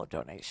 $5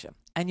 donation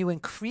and you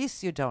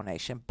increase your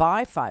donation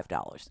by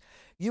 $5,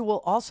 you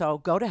will also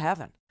go to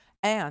heaven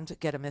and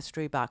get a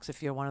mystery box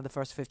if you're one of the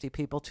first 50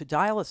 people to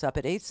dial us up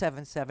at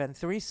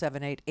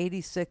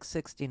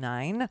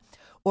 877-378-8669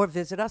 or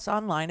visit us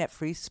online at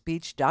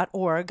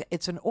freespeech.org.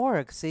 It's an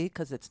org, see,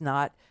 because it's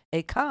not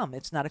a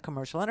it's not a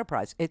commercial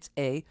enterprise. It's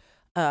a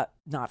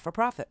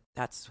not-for-profit.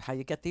 That's how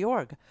you get the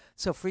org.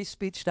 So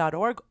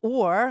freespeech.org,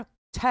 or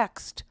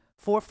text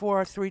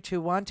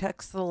 44321.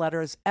 Text the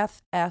letters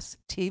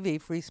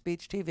FSTV, Free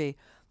Speech TV,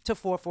 to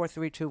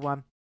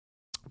 44321.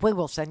 We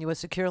will send you a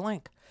secure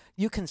link.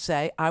 You can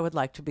say, I would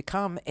like to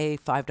become a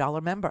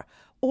 $5 member,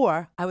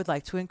 or I would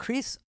like to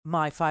increase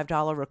my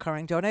 $5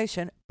 recurring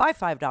donation by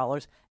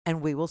 $5,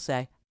 and we will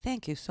say,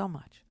 thank you so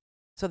much.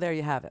 So there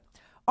you have it.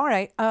 All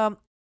right.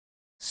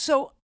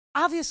 So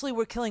obviously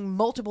we're killing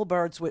multiple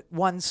birds with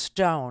one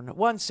stone.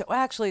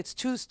 Actually, it's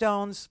 2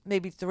 stones,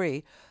 maybe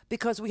 3,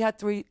 because we had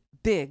 3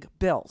 big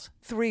bills,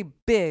 3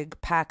 big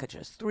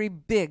packages, 3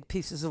 big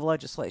pieces of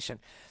legislation.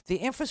 The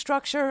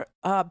infrastructure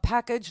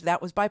package,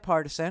 that was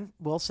bipartisan,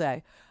 we'll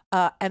say.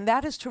 And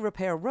that is to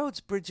repair roads,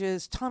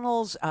 bridges,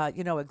 tunnels,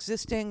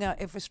 existing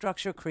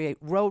infrastructure, create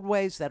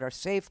roadways that are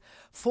safe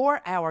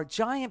for our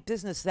giant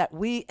business that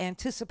we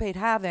anticipate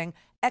having,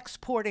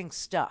 exporting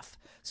stuff.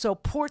 So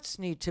ports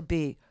need to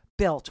be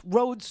built,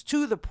 roads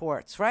to the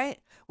ports, right?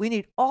 We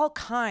need all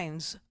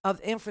kinds of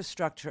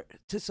infrastructure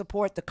to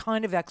support the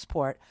kind of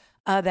export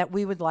that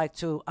we would like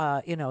to,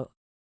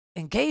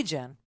 engage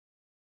in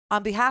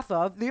on behalf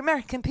of the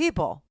American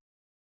people.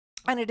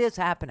 And it is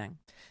happening.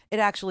 It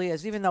actually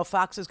is, even though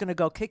Fox is going to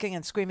go kicking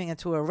and screaming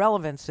into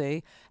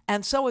irrelevancy.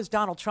 And so is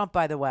Donald Trump,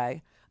 by the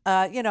way.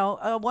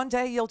 One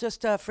day you'll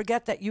just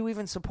forget that you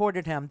even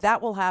supported him.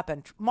 That will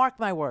happen. Mark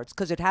my words,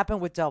 because it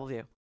happened with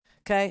W.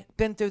 Okay?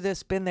 Been through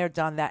this, been there,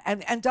 done that.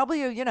 And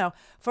W,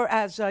 for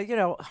as,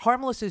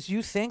 harmless as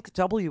you think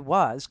W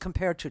was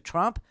compared to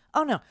Trump,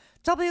 oh no,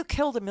 W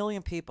killed 1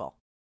 million people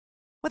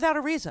without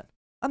a reason.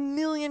 1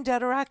 million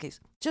dead Iraqis.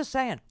 Just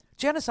saying.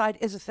 Genocide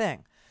is a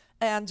thing.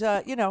 And,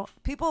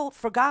 people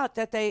forgot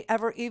that they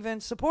ever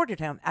even supported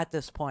him at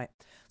this point.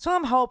 So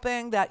I'm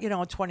hoping that, in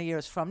 20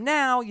 years from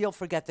now, you'll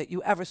forget that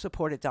you ever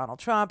supported Donald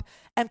Trump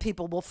and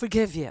people will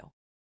forgive you.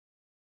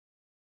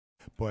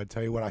 Boy, I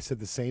tell you what, I said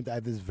the same. I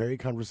had this very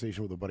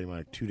conversation with a buddy of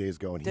mine 2 days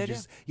ago, and he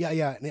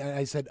yeah. And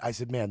I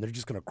said, man, they're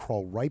just going to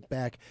crawl right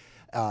back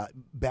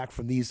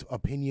from these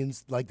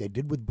opinions like they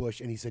did with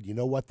Bush. And he said, you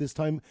know what? This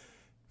time,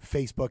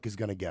 Facebook is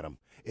going to get them.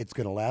 It's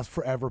going to last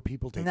forever.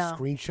 People take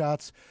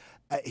screenshots.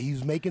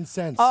 He's making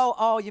sense.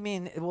 Oh, you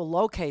mean it will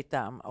locate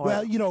them or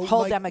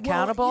hold them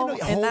accountable in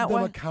that way? Hold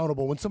them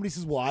accountable. When somebody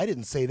says, well, I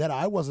didn't say that.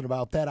 I wasn't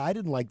about that. I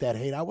didn't like that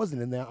hate. I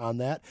wasn't in there on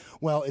that.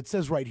 Well, it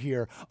says right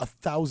here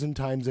 1,000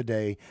 times a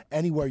day,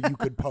 anywhere you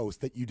could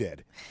post that you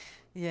did.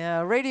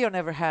 Yeah, radio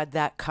never had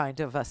that kind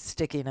of a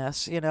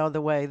stickiness,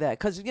 the way that,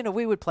 because,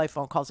 we would play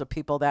phone calls of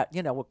people that,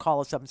 would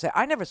call us up and say,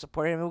 I never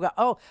supported him. And we go,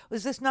 oh,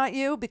 was this not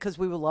you? Because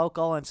we were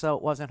local, and so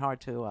it wasn't hard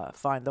to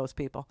find those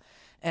people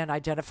and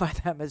identify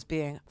them as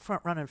being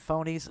front-running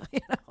phonies,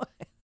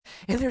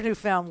 in their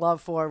newfound love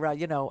for,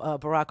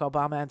 Barack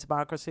Obama and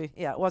democracy.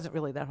 Yeah, it wasn't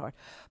really that hard.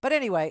 But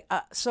anyway,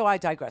 so I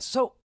digress.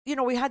 So,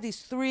 we had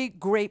these 3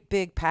 great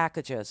big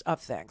packages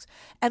of things.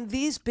 And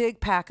these big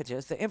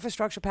packages, the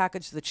infrastructure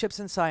package, the Chips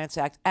and Science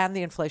Act, and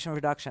the Inflation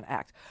Reduction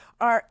Act,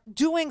 are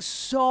doing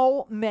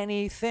so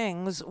many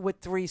things with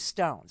 3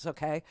 stones,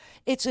 okay?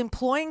 It's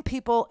employing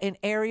people in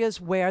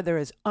areas where there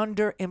is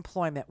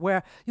underemployment,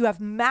 where you have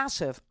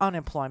massive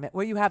unemployment,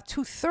 where you have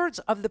 2/3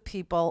 of the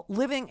people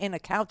living in a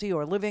county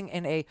or living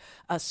in a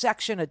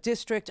section, a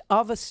district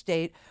of a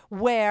state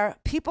where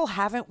people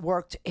haven't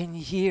worked in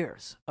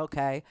years,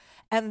 okay?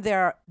 And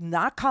they're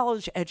not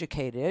college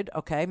educated,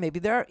 okay? Maybe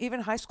they're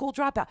even high school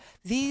dropout.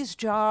 These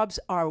jobs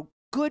are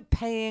good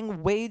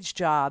paying wage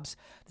jobs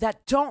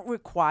that don't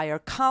require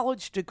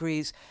college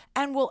degrees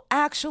and will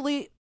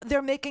actually,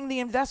 they're making the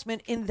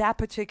investment in that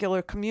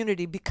particular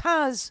community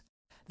because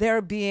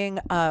they're being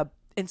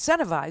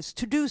incentivized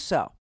to do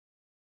so.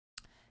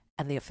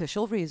 And the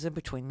official reason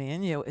between me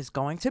and you is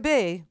going to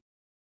be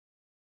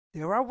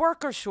there are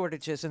worker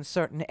shortages in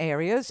certain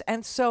areas,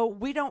 and so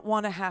we don't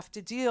want to have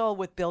to deal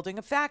with building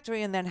a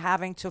factory and then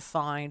having to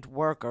find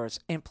workers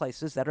in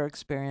places that are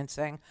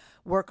experiencing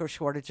worker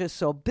shortages.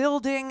 So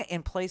building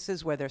in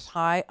places where there's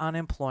high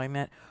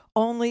unemployment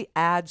only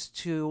adds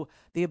to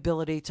the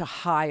ability to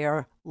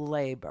hire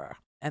labor,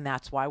 and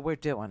that's why we're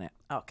doing it.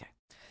 Okay.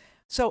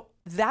 So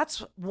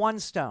that's one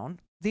stone.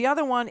 The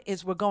other one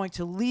is we're going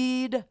to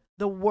lead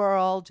the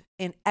world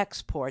in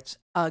exports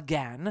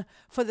again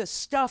for the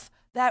stuff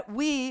that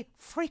we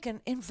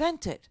freaking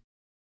invented.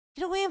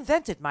 We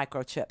invented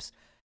microchips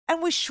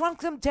and we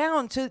shrunk them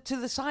down to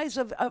the size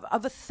of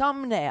a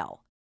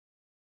thumbnail.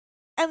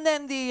 And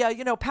then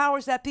the,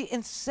 powers that be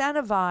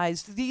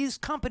incentivized these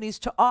companies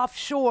to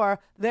offshore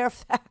their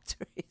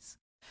factories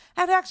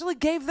and actually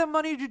gave them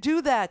money to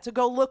do that, to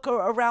go look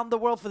around the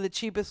world for the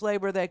cheapest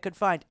labor they could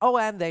find. Oh,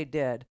 and they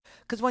did.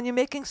 Because when you're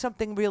making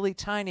something really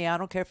tiny, I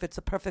don't care if it's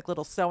a perfect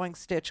little sewing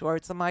stitch or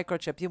it's a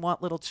microchip, you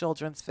want little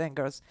children's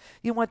fingers.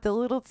 You want the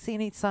little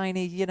teeny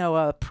tiny,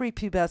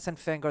 prepubescent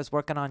fingers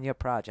working on your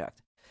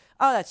project.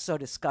 Oh, that's so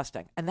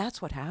disgusting. And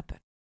that's what happened.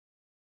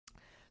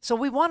 So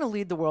we want to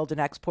lead the world in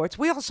exports.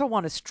 We also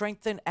want to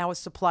strengthen our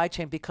supply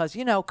chain because,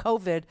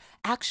 COVID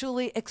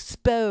actually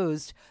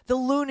exposed the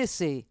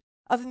lunacy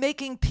of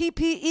making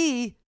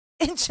PPE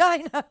in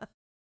China.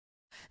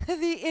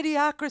 The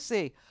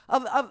idiocracy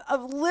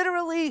of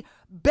literally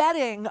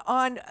betting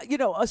on,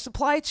 a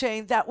supply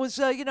chain that was,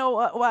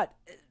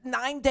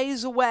 9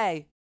 days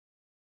away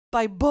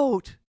by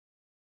boat.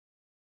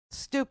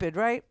 Stupid,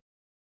 right?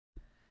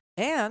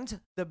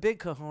 And the big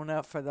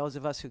kahuna for those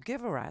of us who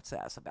give a rat's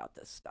ass about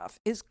this stuff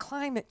is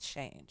climate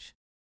change.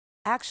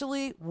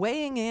 Actually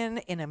weighing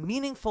in a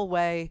meaningful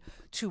way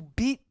to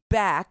beat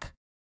back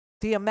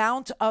the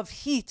amount of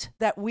heat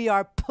that we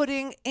are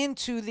putting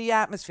into the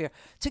atmosphere.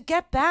 To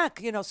get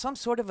back, some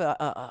sort of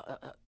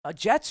a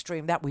jet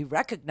stream that we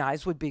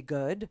recognize would be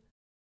good.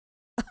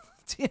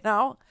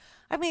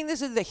 I mean,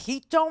 this is the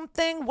heat dome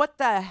thing. What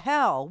the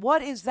hell?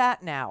 What is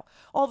that now?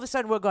 All of a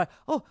sudden we're going,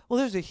 oh, well,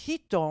 there's a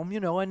heat dome,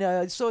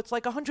 and so it's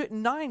like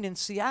 109 in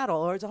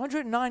Seattle or it's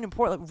 109 in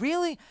Portland.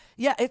 Really?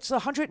 Yeah, it's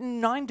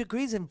 109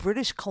 degrees in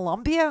British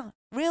Columbia?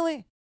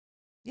 Really?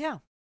 Yeah.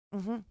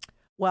 Mm-hmm.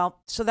 Well,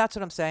 so that's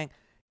what I'm saying.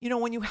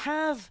 When you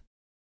have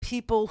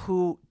people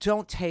who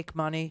don't take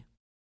money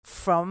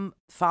from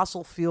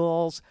fossil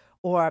fuels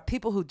or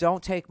people who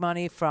don't take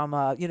money from,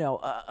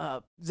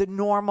 the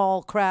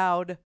normal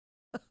crowd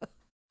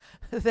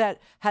that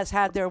has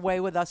had their way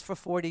with us for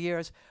 40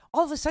 years,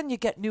 all of a sudden you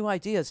get new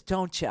ideas,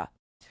 don't you?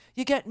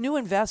 You get new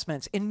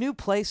investments in new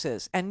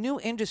places and new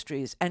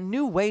industries and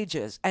new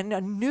wages and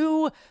a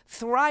new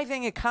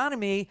thriving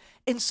economy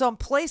in some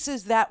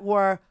places that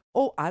were,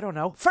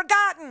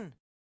 forgotten.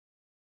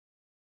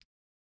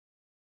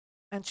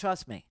 And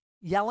trust me,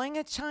 yelling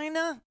at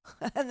China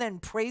and then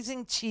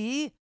praising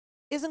Xi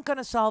isn't going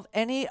to solve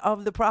any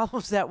of the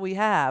problems that we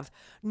have.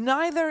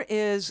 Neither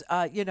is,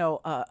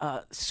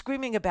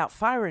 screaming about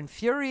fire and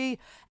fury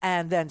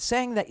and then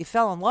saying that you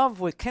fell in love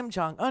with Kim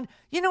Jong-un.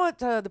 You know what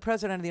the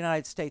President of the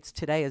United States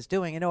today is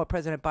doing? You know what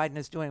President Biden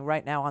is doing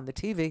right now on the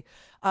TV?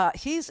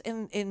 He's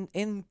in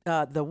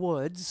the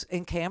woods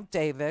in Camp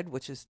David,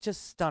 which is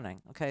just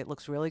stunning. Okay, it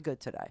looks really good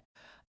today.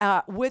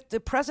 With the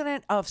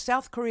president of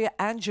South Korea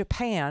and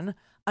Japan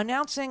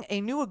announcing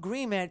a new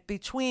agreement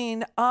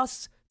between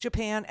us,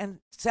 Japan, and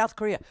South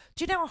Korea.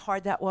 Do you know how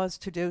hard that was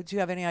to do? Do you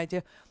have any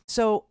idea?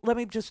 So let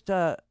me just,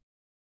 in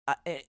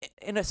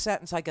a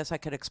sentence, I guess I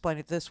could explain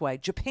it this way.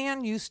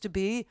 Japan used to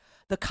be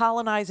the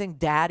colonizing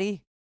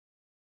daddy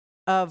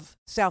of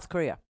South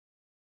Korea.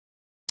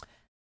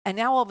 And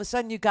now all of a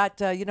sudden you got,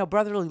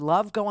 brotherly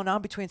love going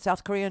on between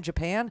South Korea and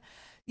Japan.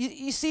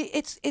 You see,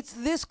 it's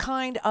this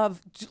kind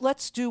of,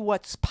 let's do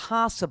what's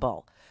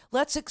possible.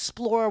 Let's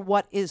explore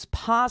what is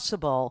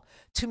possible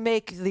to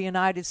make the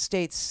United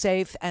States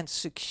safe and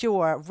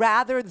secure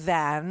rather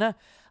than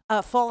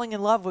falling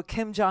in love with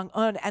Kim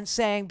Jong-un and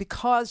saying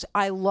because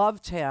I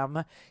loved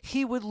him,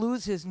 he would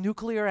lose his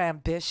nuclear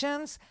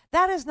ambitions.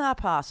 That is not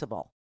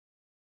possible.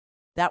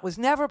 That was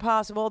never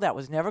possible. That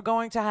was never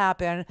going to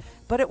happen.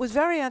 But it was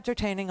very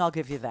entertaining. I'll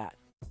give you that.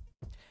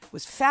 It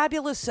was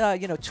fabulous,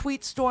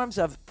 tweet storms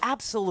of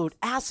absolute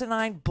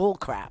asinine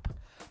bullcrap.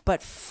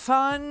 But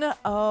fun,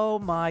 oh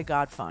my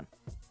God, fun.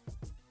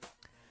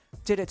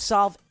 Did it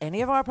solve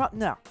any of our problems?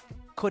 No.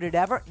 Could it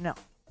ever? No.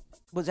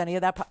 Was any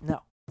of that?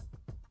 No.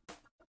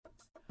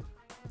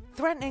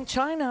 Threatening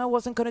China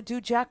wasn't going to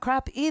do jack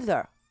crap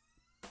either.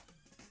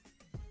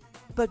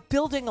 But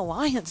building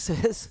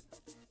alliances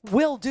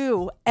will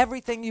do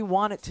everything you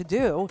want it to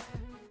do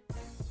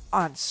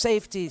on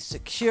safety,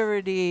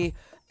 security,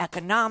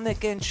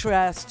 economic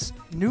interests,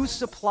 new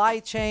supply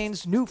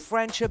chains, new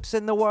friendships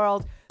in the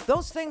world.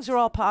 Those things are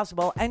all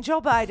possible, and Joe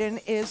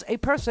Biden is a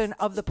person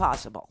of the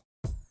possible,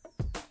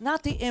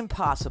 not the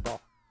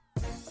impossible.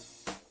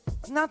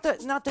 Not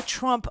the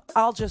Trump,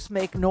 I'll just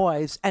make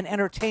noise and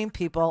entertain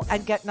people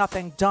and get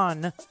nothing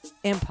done,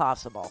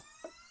 impossible.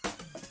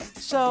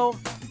 So,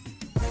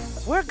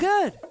 we're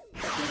good.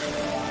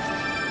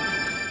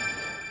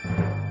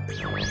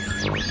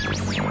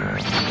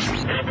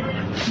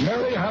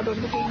 Mary had a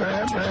little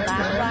man.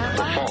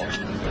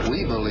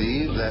 We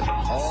believe that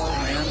all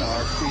men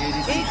are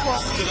created equal.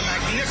 To the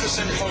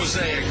magnificent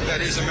mosaic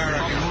that is America.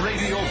 From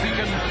radio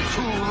beacon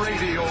to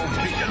radio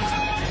beacon.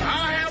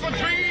 I have a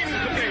dream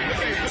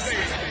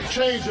today.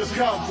 Change has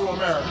come to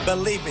America.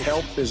 Believe me.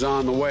 Help is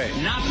on the way.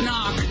 Knock,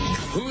 knock.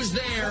 Who's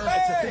there?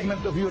 It's a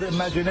figment of your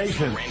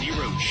imagination. Randi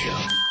Rhodes Show.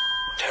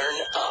 Turn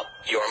up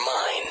your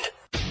mind.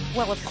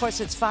 Well, of course,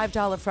 it's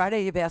 $5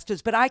 Friday, you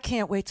bastards, but I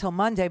can't wait till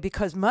Monday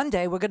because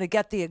Monday we're going to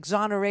get the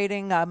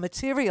exonerating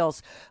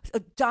materials.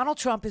 Donald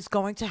Trump is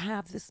going to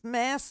have this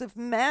massive,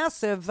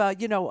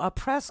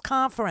 press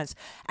conference,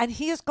 and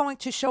he is going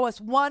to show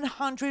us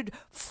 100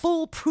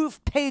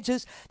 foolproof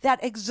pages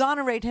that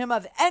exonerate him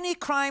of any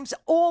crimes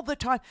all the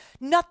time.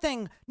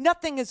 Nothing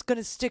is going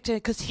to stick to him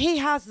because he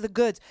has the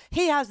goods,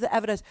 he has the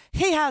evidence,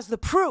 he has the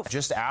proof.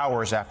 Just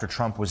hours after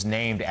Trump was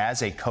named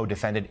as a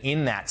co-defendant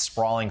in that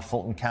sprawling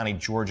Fulton County,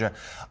 Georgia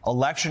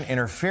election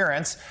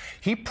interference,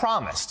 he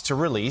promised to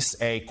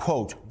release a,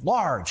 quote,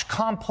 large,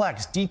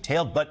 complex,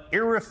 detailed, but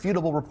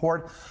irrefutable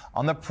report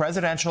on the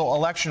presidential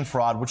election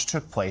fraud which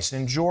took place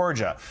in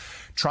Georgia.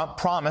 Trump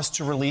promised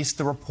to release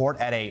the report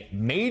at a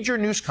major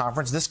news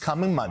conference this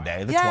coming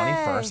Monday, the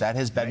 21st, at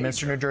his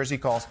Bedminster, New Jersey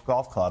golf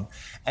club,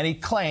 and he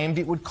claimed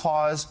it would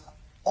cause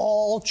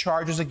all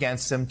charges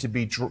against him to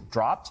be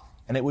dropped,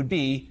 and it would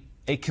be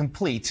a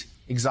complete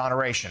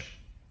exoneration.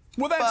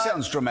 Well, that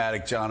sounds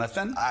dramatic,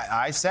 Jonathan.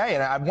 I say,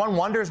 and one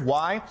wonders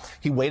why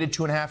he waited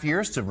 2.5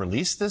 years to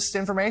release this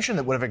information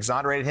that would have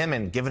exonerated him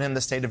and given him the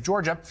state of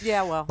Georgia.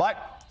 Yeah, well.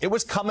 But it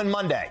was coming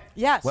Monday.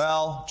 Yes.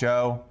 Well,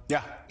 Joe.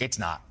 Yeah. It's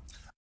not.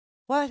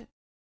 What?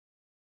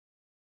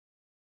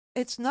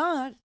 It's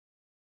not.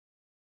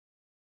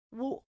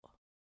 well,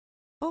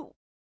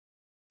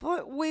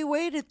 but we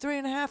waited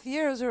 3.5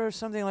 years or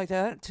something like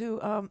that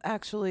to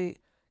actually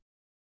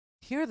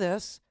hear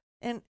this,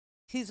 and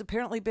he's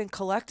apparently been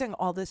collecting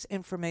all this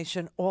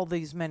information all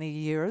these many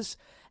years.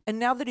 And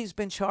now that he's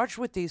been charged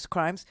with these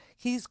crimes,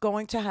 he's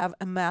going to have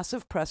a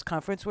massive press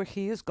conference where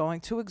he is going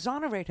to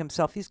exonerate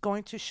himself. He's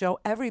going to show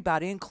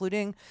everybody,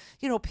 including,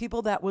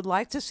 people that would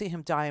like to see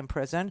him die in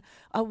prison,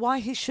 why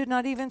he should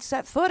not even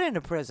set foot in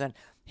a prison.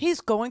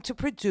 He's going to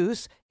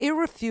produce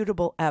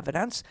irrefutable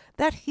evidence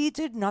that he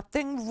did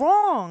nothing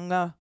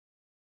wrong.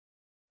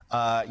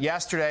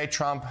 Yesterday,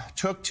 Trump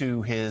took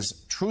to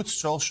his Truth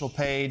Social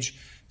page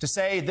to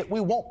say that we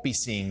won't be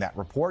seeing that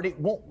report. It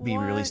won't be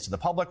released to the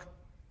public.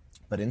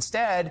 But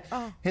instead,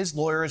 his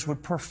lawyers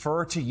would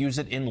prefer to use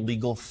it in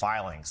legal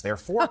filings.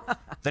 Therefore,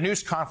 the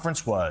news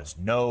conference was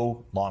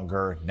no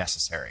longer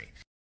necessary.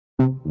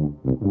 All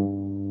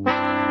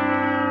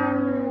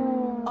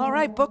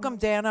right, book him,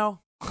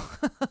 Dano.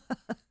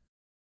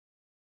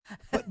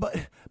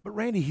 but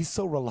Randy, he's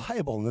so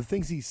reliable, and the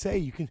things he say,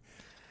 you can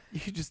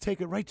just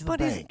take it right to the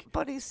bank.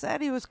 But he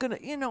said he was going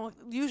to,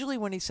 usually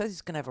when he says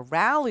he's going to have a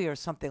rally or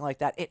something like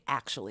that, it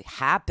actually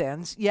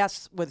happens.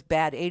 Yes, with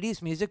bad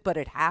 80s music, but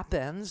it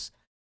happens,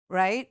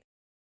 right?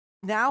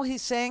 Now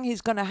he's saying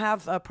he's going to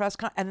have a press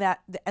and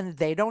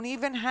they don't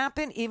even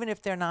happen, even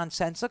if they're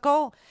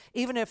nonsensical,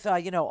 even if,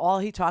 all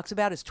he talks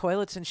about is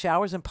toilets and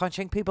showers and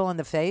punching people in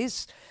the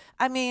face.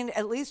 I mean,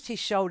 at least he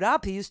showed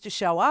up. He used to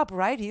show up,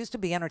 right? He used to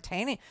be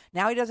entertaining.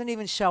 Now he doesn't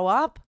even show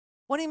up.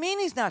 What do you mean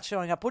he's not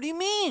showing up? What do you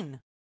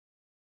mean?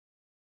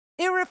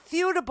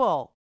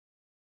 Irrefutable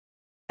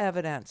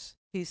evidence,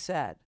 he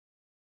said.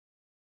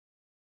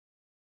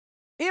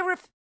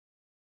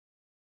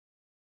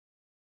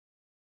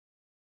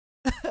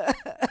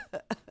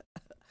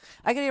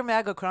 I can hear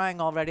Mago crying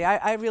already.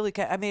 I really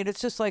can't. I mean, it's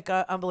just like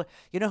unbelievable.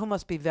 You know who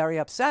must be very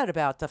upset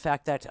about the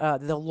fact that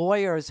the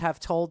lawyers have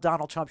told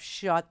Donald Trump,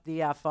 shut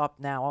the F up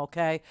now,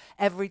 okay?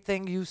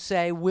 Everything you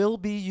say will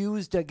be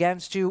used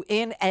against you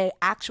in an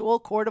actual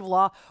court of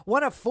law,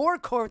 one of 4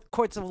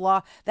 courts of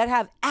law that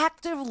have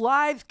active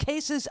live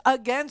cases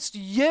against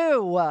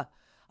you,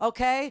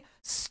 okay?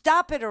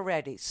 Stop it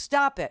already.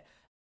 Stop it.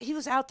 He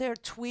was out there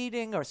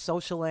tweeting or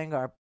socialing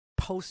or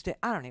posting,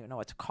 I don't even know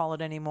what to call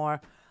it anymore,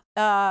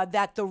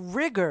 that the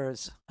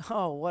riggers,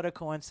 oh, what a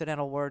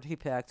coincidental word he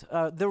picked,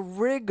 the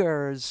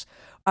riggers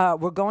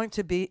were going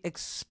to be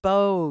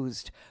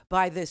exposed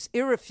by this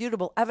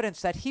irrefutable evidence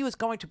that he was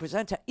going to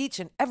present to each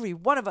and every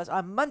one of us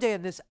on Monday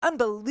in this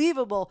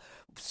unbelievable,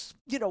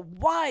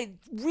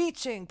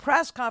 wide-reaching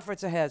press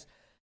conference of his.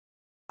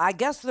 I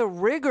guess the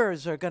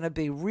riggers are going to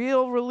be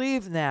real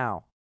relieved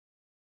now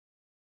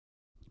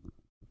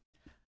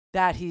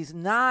that he's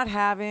not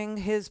having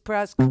his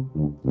press.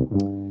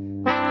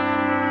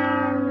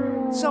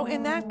 So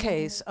in that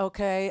case,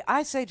 okay,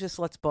 I say just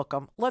let's book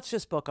him. Let's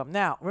just book him.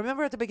 Now,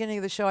 remember at the beginning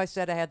of the show I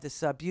said I had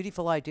this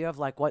beautiful idea of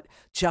like what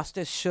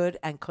justice should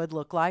and could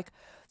look like?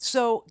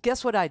 So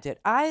guess what I did?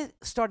 I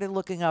started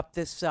looking up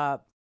this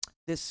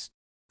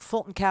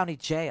Fulton County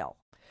jail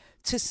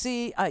to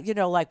see,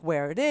 like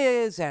where it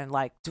is and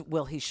like,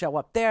 will he show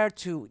up there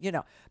to,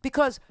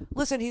 because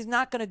listen, he's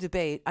not going to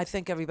debate. I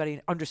think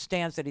everybody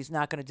understands that he's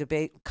not going to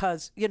debate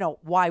because,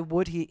 why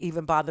would he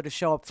even bother to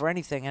show up for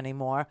anything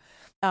anymore?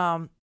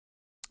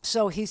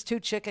 So he's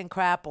too chicken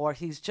crap, or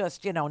he's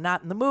just,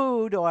 not in the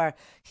mood, or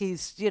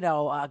he's,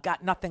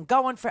 got nothing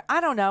going for, I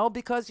don't know,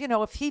 because,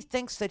 if he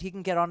thinks that he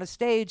can get on a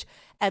stage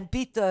and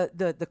beat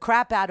the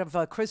crap out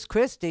of Chris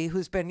Christie,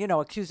 who's been,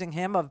 accusing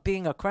him of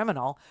being a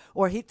criminal,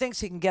 or he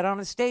thinks he can get on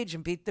a stage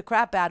and beat the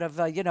crap out of,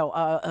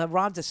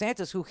 Ron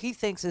DeSantis, who he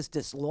thinks is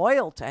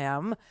disloyal to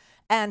him,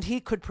 and he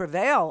could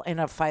prevail in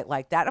a fight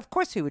like that, of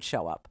course he would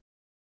show up.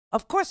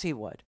 Of course he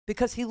would,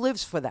 because he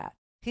lives for that.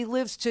 He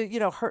lives to,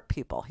 hurt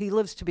people. He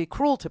lives to be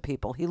cruel to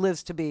people. He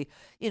lives to be,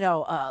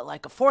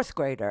 like a 4th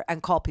grader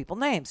and call people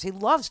names. He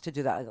loves to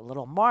do that, like a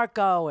little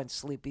Marco and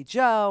Sleepy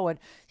Joe. And,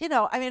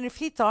 if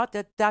he thought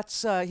that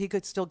that's, he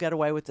could still get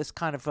away with this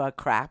kind of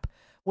crap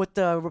with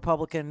the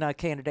Republican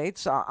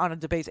candidates on a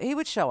debate, he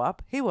would show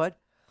up. He would.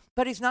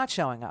 But he's not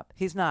showing up.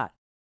 He's not.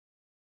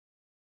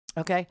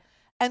 Okay?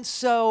 And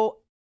so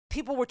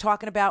people were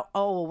talking about,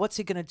 well, what's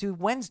he going to do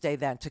Wednesday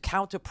then to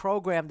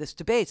counter-program this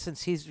debate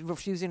since he's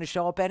refusing to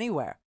show up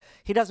anywhere?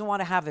 He doesn't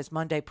want to have his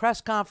Monday press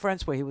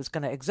conference where he was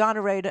going to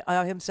exonerate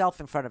himself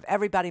in front of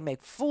everybody,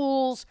 make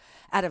fools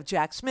out of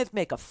Jack Smith,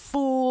 make a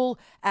fool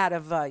out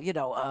of,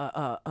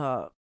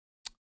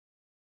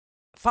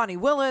 Fonnie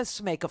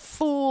Willis, make a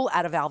fool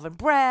out of Alvin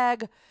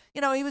Bragg.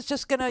 He was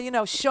just going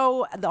to,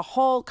 show the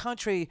whole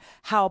country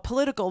how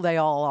political they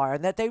all are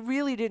and that they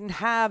really didn't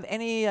have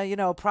any,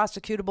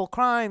 prosecutable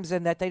crimes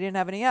and that they didn't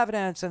have any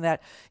evidence and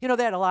that, they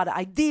had a lot of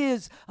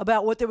ideas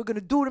about what they were going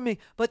to do to me,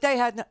 but they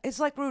had no. It's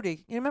like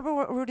Rudy. You remember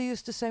what Rudy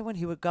used to say when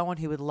he would go and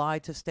he would lie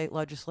to state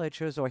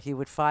legislatures, or he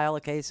would file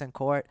a case in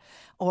court,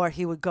 or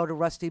he would go to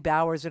Rusty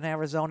Bowers in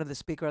Arizona, the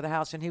Speaker of the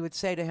House, and he would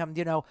say to him,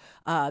 we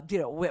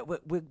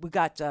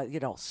got,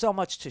 so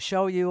much to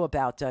show you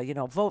about,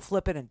 vote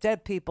flipping and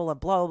dead people and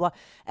blah, blah, blah.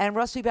 And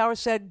Rusty Bowers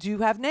said, do you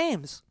have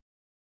names?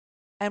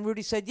 And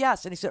Rudy said,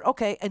 yes. And he said,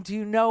 okay, and do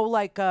you know,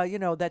 like,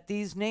 that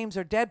these names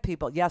are dead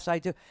people? Yes, I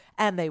do.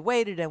 And they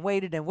waited and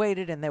waited and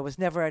waited, and there was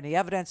never any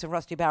evidence. And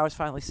Rusty Bowers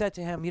finally said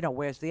to him,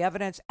 where's the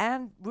evidence?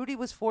 And Rudy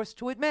was forced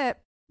to admit,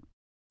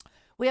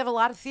 we have a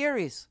lot of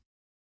theories.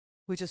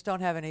 We just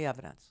don't have any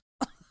evidence.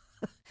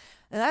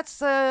 And that's,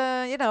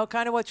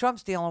 kind of what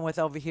Trump's dealing with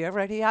over here,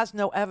 right? He has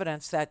no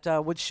evidence that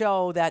would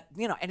show that,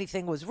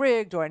 anything was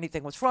rigged or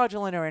anything was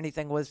fraudulent or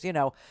anything was,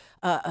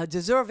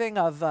 deserving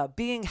of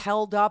being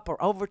held up or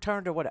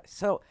overturned or whatever.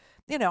 So,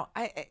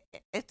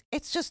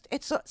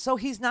 so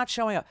he's not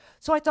showing up.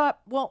 So I thought,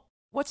 well,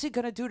 what's he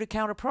going to do to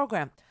counter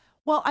program?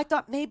 Well, I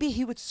thought maybe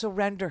he would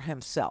surrender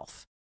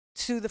himself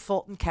to the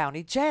Fulton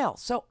County Jail.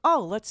 So,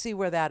 let's see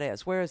where that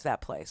is. Where is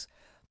that place?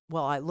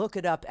 Well, I look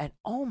it up and,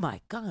 oh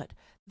my God,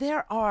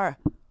 there are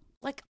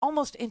like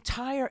almost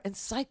entire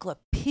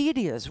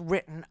encyclopedias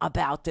written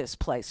about this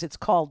place. It's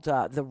called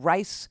the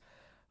Rice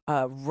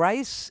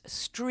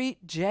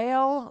Street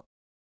Jail,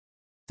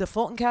 the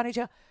Fulton County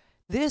Jail.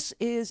 This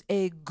is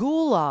a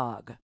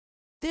gulag.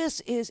 This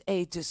is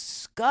a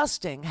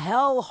disgusting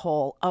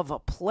hellhole of a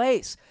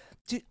place.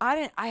 Dude,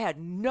 I had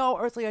no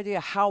earthly idea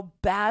how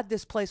bad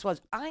this place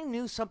was. I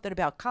knew something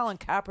about Colin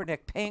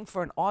Kaepernick paying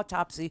for an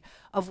autopsy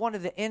of one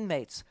of the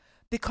inmates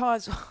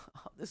because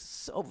this is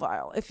so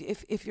vile.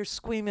 If you're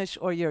squeamish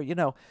or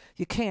you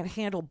can't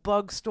handle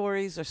bug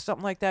stories or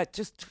something like that,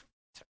 just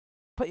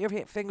put your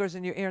fingers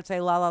in your ear and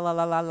say la la la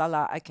la la la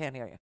la. I can't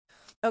hear you.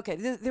 Okay,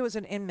 there was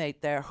an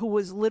inmate there who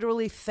was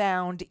literally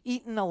found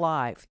eaten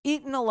alive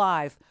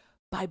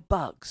by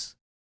bugs,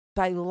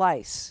 by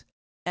lice.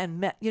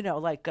 And,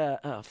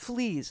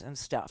 fleas and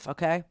stuff,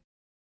 okay?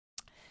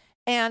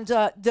 And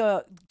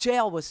the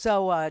jail was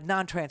so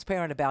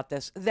non-transparent about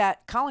this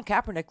that Colin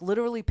Kaepernick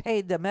literally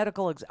paid the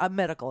medical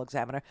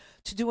examiner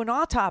to do an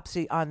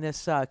autopsy on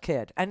this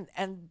kid. And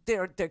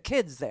they're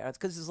kids there. It's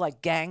because it's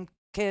like gang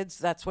kids.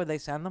 That's where they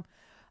send them.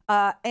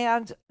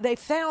 And they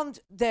found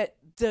that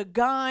the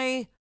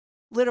guy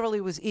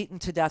literally was eaten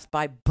to death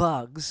by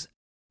bugs,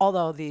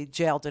 although the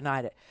jail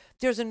denied it.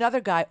 There's another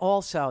guy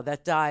also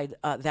that died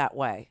that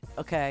way,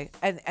 okay?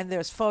 And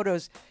there's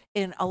photos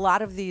in a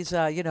lot of these,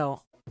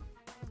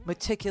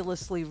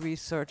 meticulously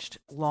researched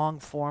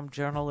long-form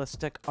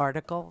journalistic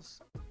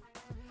articles.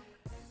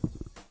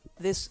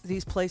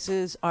 These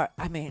places are,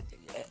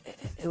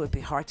 it would be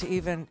hard to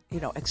even,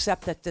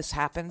 accept that this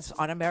happens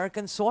on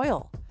American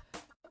soil.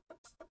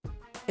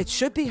 It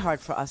should be hard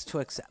for us to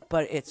accept,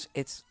 but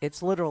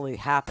it's literally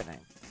happening.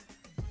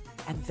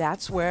 And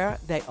that's where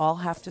they all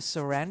have to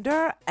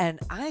surrender. And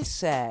I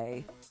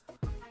say,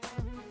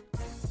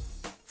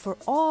 for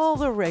all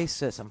the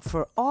racism,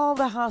 for all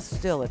the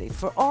hostility,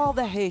 for all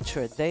the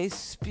hatred they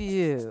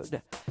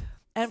spewed,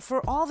 and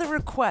for all the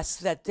requests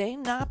that they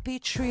not be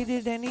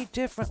treated any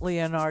differently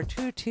in our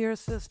two-tier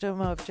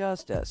system of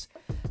justice,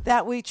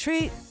 that we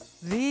treat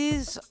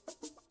these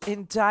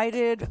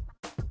indicted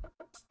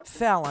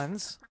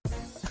felons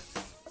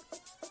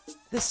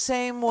the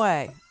same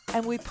way.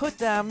 And we put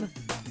them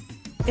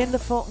in the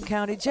Fulton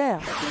County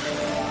Jail.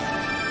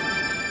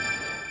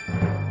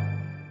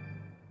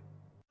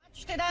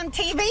 Watched it on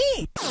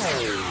TV.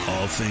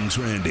 All things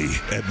Randi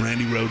at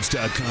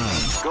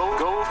RandiRhodes.com.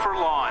 Go for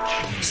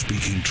launch.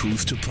 Speaking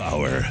truth to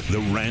power, the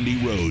Randi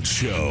Rhodes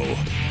Show.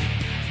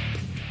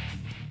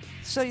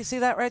 So you see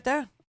that right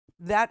there?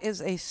 That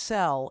is a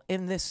cell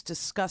in this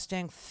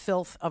disgusting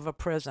filth of a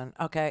prison,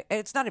 okay?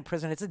 It's not a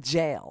prison, it's a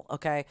jail,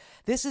 okay?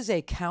 This is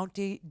a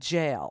county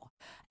jail.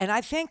 And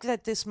I think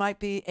that this might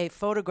be a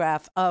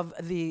photograph of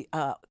the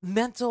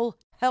mental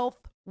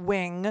health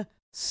wing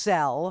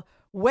cell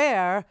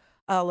where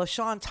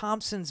LaShawn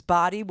Thompson's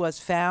body was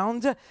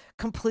found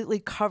completely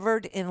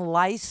covered in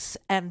lice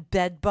and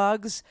bed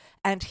bugs,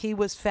 and he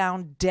was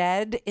found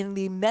dead in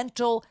the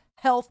mental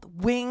health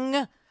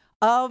wing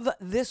of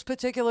this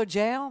particular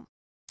jail.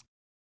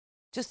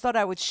 Just thought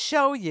I would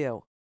show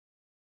you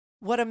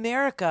what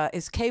America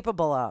is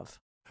capable of.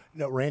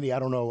 No, Randi, I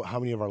don't know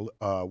how many of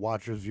our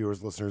watchers,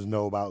 viewers, listeners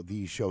know about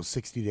the show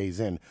 60 Days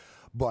In,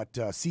 but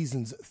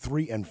seasons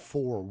 3 and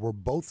 4 were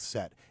both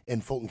set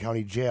in Fulton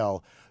County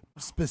Jail,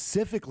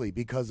 specifically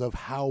because of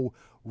how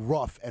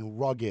rough and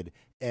rugged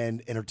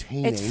and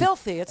entertaining. It's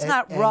filthy. It's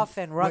not rough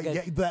and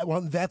rugged.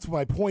 That's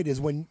my point is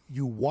when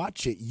you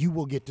watch it, you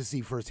will get to see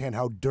firsthand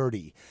how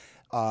dirty,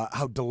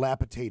 how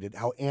dilapidated,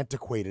 how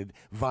antiquated,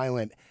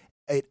 violent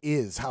it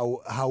is,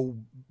 how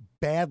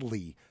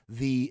badly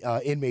the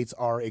inmates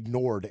are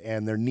ignored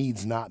and their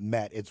needs not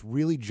met. It's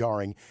really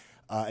jarring,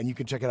 and you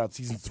can check it out,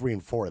 seasons 3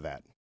 and 4 of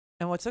that.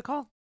 And what's it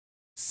called?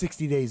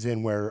 60 Days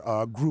In, where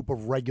a group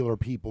of regular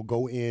people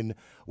go in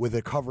with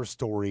a cover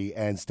story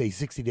and stay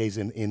 60 days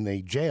in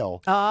a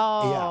jail.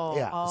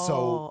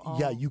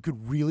 You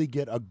could really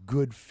get a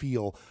good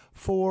feel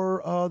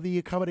for the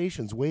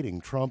accommodations waiting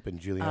Trump and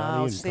Giuliani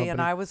and company.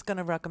 And I was going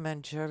to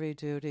recommend Jury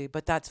Duty,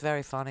 but that's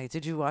very funny.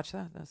 Did you watch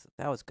that?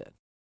 That was good.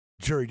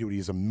 Jury Duty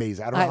is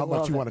amazing. I don't know how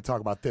much you want to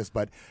talk about this,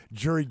 but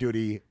Jury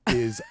Duty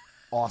is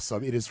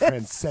awesome. It is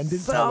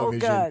transcendent television.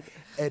 Good.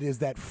 It is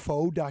that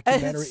faux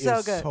documentary. It's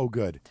so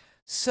good.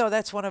 So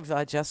that's one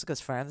of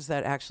Jessica's friends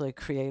that actually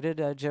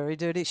created jury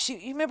duty.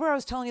 You remember I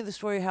was telling you the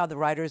story how the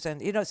writers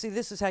and, see,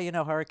 this is how you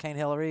know Hurricane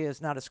Hillary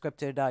is not a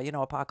scripted,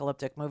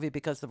 apocalyptic movie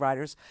because the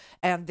writers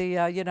and the,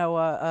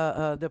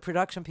 the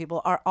production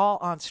people are all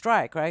on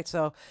strike, right?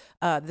 So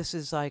this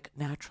is like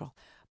natural.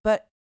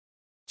 But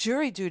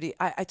jury duty,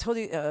 I told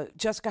you,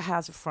 Jessica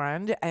has a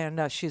friend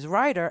and she's a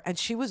writer and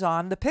she was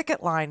on the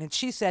picket line and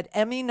she said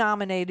Emmy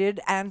nominated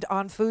and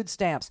on food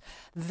stamps.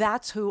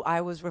 That's who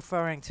I was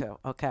referring to,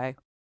 okay?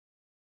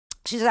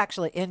 She's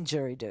actually in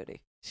jury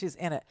duty. She's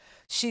in it.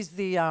 She's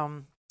the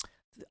I'll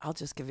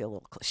just give you a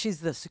little.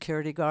 She's the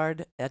security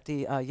guard at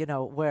the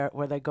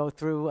where they go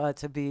through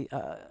to be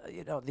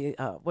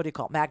the what do you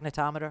call it,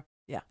 magnetometer?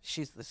 Yeah,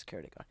 she's the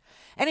security guard.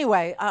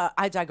 Anyway,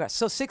 I digress.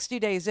 So 60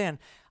 days in,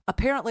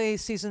 apparently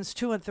seasons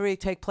 2 and 3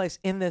 take place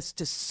in this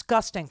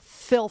disgusting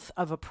filth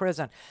of a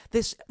prison,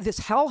 this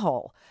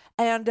hellhole.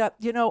 And,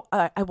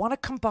 I want to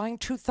combine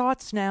two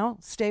thoughts now.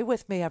 Stay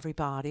with me,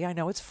 everybody. I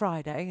know it's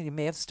Friday. You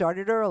may have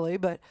started early,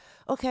 but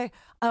okay.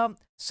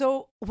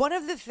 So one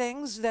of the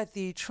things that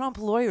the Trump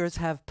lawyers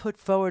have put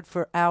forward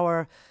for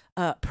our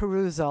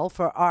perusal,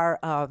 for our,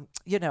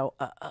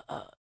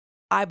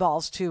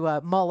 eyeballs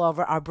to mull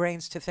over, our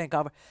brains to think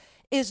over,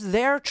 is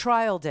their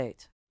trial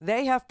date.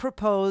 They have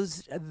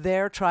proposed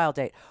their trial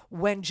date.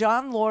 When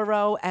John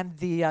Lauro and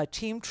the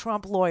Team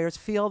Trump lawyers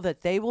feel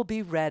that they will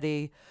be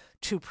ready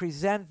to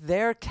present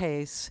their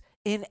case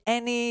in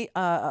any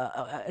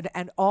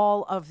and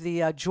all of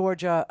the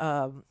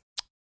Georgia,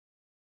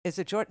 is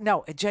it Georgia?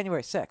 No,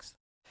 January 6th.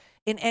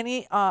 In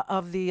any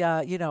of the,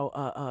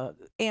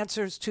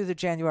 answers to the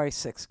January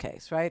 6th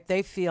case, right?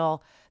 They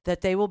feel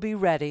that they will be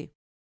ready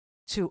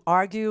to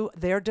argue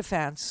their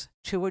defense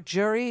to a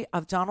jury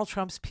of Donald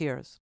Trump's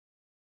peers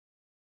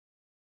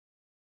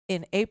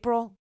in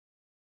April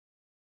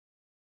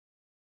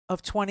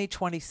of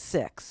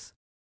 2026.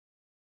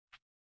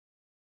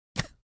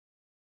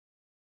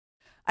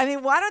 I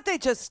mean, why don't they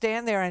just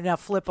stand there and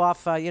flip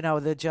off,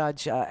 the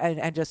judge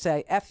and just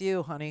say, "F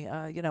you, honey.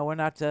 We're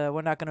not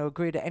going to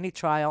agree to any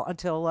trial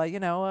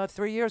until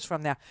 3 years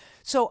from now."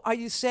 So, are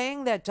you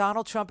saying that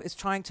Donald Trump is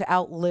trying to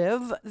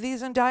outlive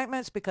these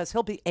indictments because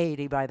he'll be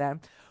 80 by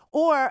then,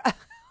 or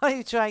are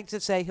you trying to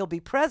say he'll be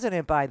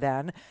president by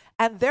then,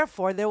 and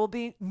therefore there will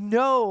be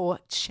no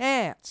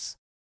chance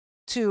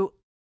to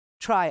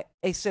try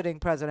a sitting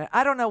president?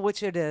 I don't know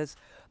which it is,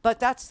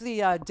 but that's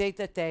the date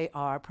that they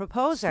are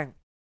proposing.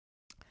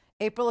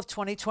 April of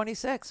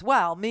 2026.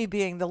 Well, me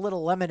being the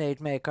little lemonade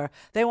maker,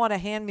 they want to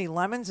hand me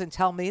lemons and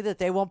tell me that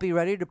they won't be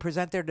ready to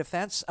present their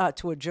defense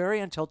to a jury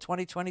until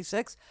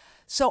 2026.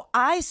 So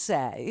I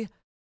say,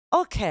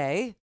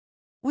 okay,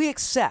 we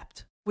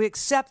accept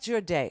your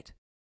date.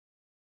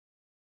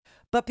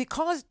 But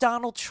because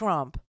Donald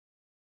Trump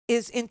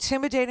is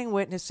intimidating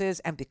witnesses,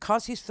 and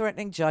because he's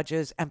threatening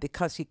judges, and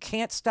because he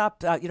can't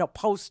stop,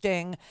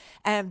 posting,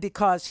 and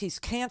because he's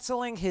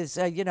canceling his,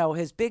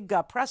 his big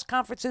press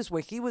conferences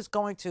where he was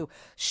going to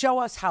show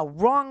us how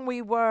wrong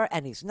we were,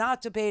 and he's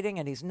not debating,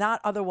 and he's not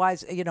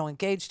otherwise,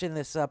 engaged in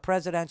this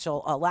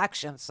presidential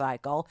election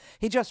cycle.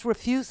 He just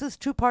refuses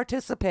to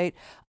participate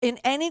in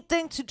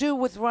anything to do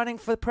with running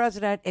for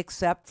president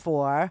except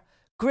for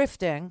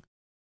grifting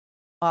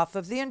off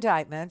of the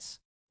indictments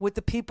with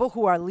the people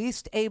who are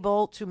least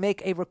able to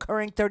make a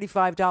recurring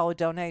 $35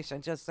 donation,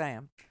 just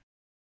saying.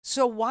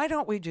 So why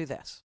don't we do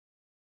this?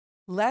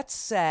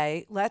 Let's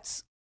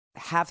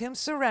have him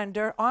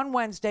surrender on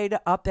Wednesday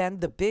to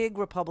upend the big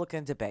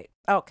Republican debate.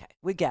 Okay,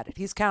 we get it.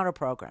 He's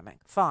counter-programming.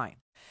 Fine.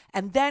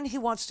 And then he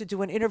wants to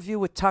do an interview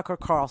with Tucker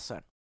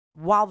Carlson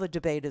while the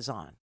debate is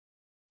on.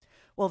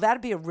 Well,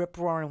 that'd be a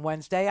rip-roaring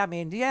Wednesday. I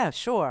mean, yeah,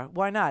 sure.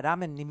 Why not?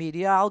 I'm in the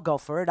media. I'll go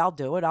for it. I'll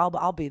do it.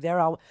 I'll be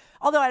there.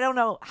 Although I don't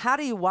know, how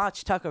do you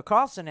watch Tucker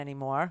Carlson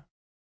anymore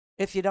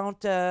if you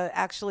don't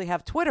actually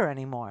have Twitter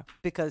anymore?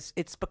 Because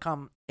it's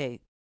become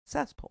a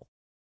cesspool,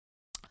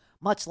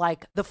 much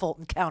like the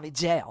Fulton County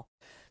Jail.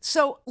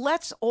 So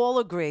let's all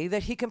agree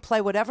that he can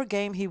play whatever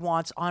game he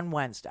wants on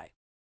Wednesday.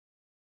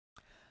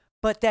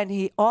 But then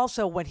he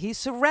also, when he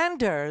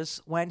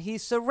surrenders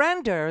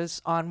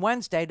on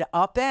Wednesday to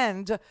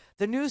upend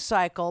the news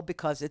cycle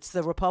because it's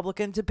the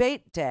Republican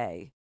debate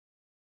day,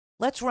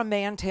 let's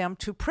remand him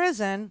to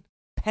prison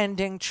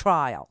pending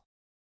trial,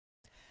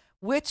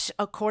 which,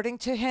 according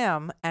to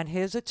him and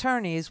his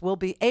attorneys, will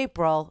be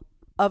April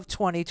of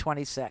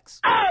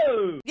 2026.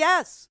 Oh!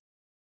 Yes!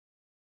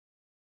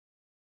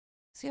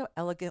 See how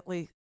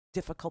elegantly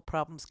difficult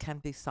problems can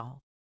be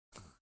solved?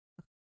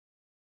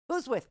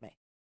 Who's with me?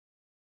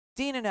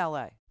 Dean in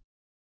L.A.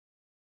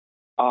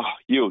 Oh,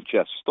 you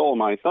just stole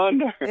my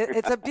thunder.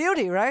 It's a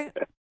beauty, right?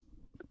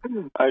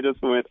 I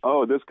just went,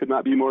 oh, this could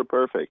not be more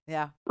perfect.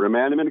 Yeah.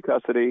 Remand him in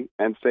custody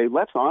and say,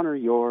 let's honor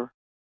your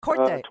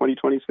court date.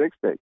 2026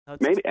 date.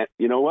 Maybe,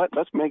 you know what?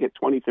 Let's make it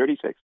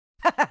 2036.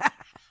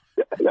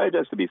 Yeah,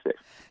 just to be safe.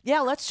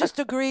 Yeah, let's just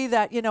agree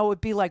that, it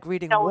would be like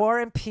reading War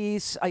and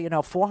Peace,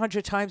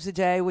 400 times a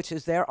day, which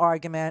is their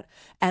argument.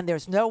 And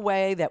there's no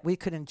way that we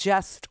could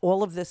ingest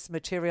all of this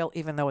material,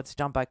 even though it's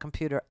done by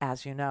computer,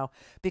 as you know,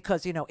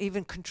 because,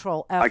 even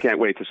Control F. I can't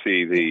wait to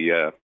see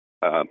the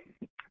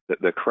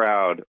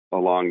crowd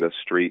along the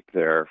street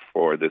there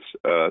for this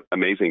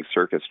amazing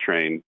circus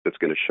train that's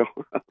going to show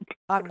up.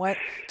 On what?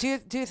 Do you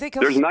think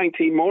there's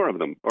 19 more of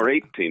them, or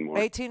 18 more?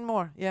 18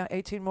 more. Yeah,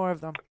 18 more of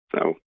them.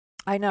 So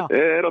I know.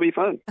 It'll be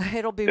fun.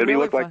 It'll really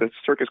look fun. like the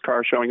circus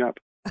car showing up.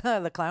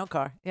 The clown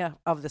car, yeah,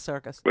 of the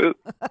circus.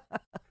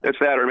 It's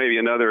that, or maybe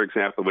another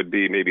example would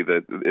be maybe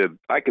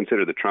I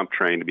consider the Trump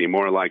train to be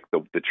more like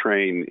the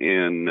train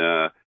in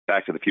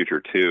Back to the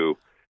Future 2,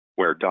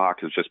 where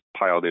Doc has just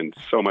piled in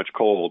so much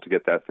coal to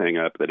get that thing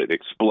up that it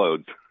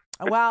explodes.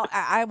 Well,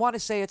 I want to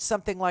say it's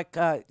something like,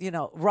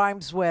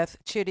 rhymes with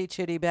chitty,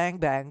 chitty, bang,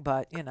 bang,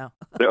 but,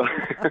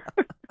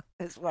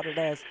 is what it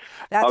is.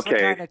 That's the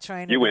kind of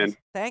train you win. Is.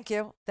 Thank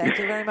you. Thank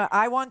you very much.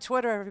 I won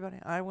Twitter, everybody.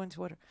 I won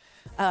Twitter.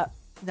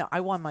 No,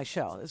 I won my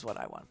show is what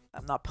I won.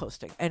 I'm not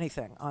posting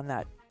anything on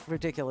that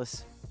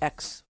ridiculous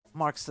X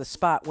marks the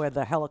spot where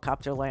the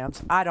helicopter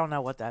lands. I don't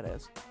know what that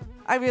is.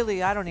 I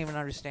don't even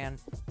understand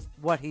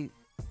what he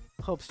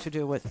hopes to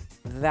do with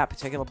that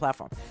particular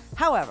platform.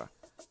 However,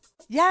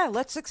 yeah,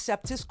 let's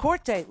accept his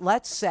court date.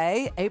 Let's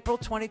say April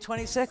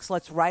 2026.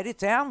 Let's write it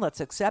down. Let's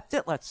accept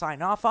it. Let's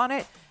sign off on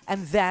it.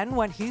 And then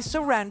when he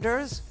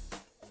surrenders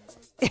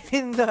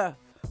in the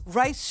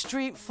Rice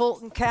Street,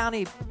 Fulton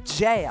County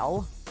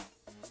jail,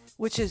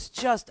 which is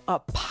just a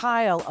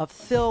pile of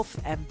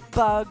filth and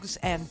bugs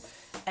and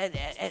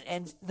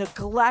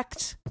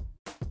neglect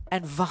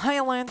and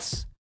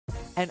violence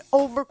and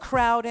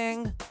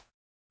overcrowding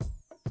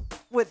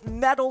with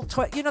metal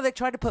they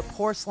tried to put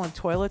porcelain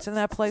toilets in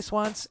that place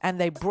once, and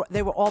they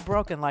were all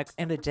broken like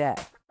in a day.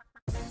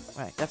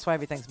 Right, that's why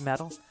everything's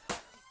metal.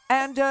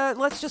 And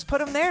let's just put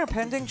them there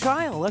pending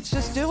trial. Let's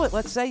just do it.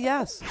 Let's say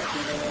yes.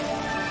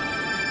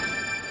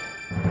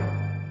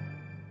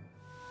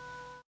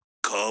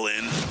 Call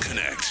in,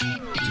 connect.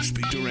 To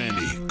speak to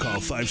Randi, call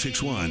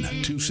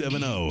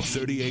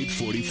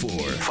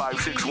 561-270-3844.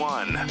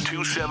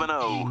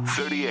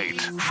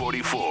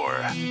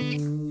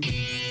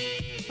 561-270-3844.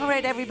 All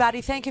right,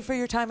 everybody, thank you for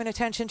your time and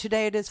attention.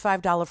 Today it is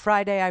 $5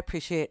 Friday. I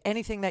appreciate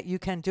anything that you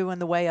can do in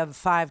the way of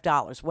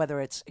 $5,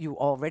 whether it's you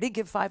already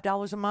give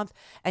 $5 a month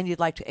and you'd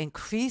like to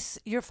increase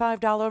your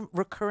 $5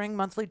 recurring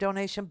monthly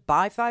donation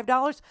by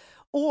 $5,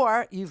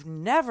 or you've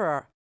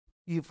never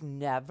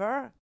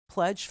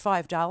pledged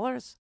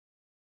 $5.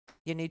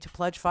 You need to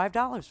pledge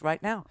 $5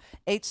 right now.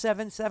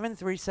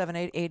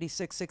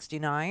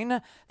 877-378-8669.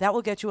 That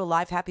will get you a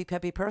live, happy,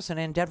 peppy person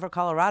in Denver,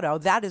 Colorado.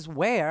 That is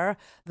where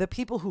the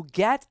people who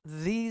get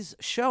these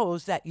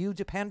shows that you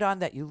depend on,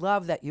 that you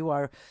love, that you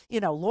are,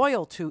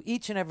 loyal to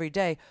each and every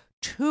day,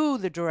 to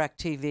the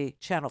DirecTV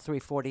Channel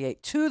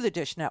 348, to the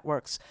Dish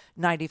Networks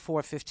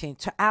 9415,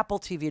 to Apple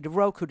TV, to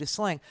Roku, to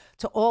Sling,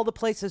 to all the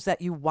places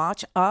that you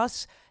watch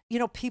us.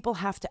 People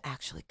have to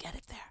actually get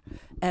it there.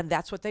 And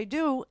that's what they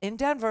do in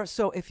Denver.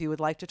 So if you would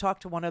like to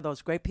talk to one of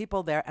those great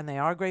people there, and they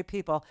are great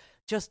people,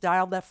 just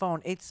dial that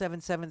phone,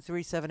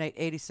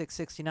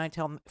 877-378-8669.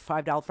 Tell them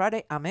 $5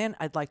 Friday. I'm in.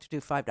 I'd like to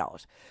do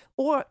 $5.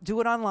 Or do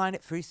it online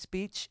at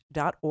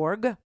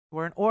freespeech.org.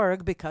 We're an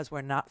org because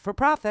we're not for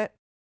profit.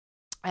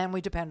 And we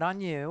depend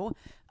on you,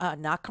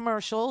 not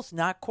commercials,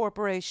 not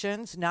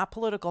corporations, not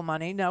political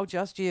money. No,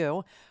 just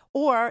you.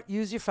 Or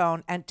use your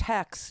phone and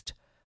text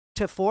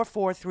to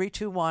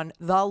 44321,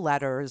 the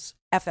letters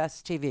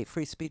FSTV,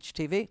 Free Speech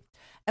TV,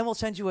 and we'll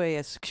send you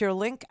a secure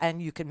link, and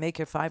you can make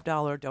your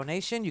 $5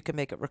 donation. You can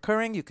make it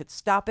recurring. You could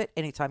stop it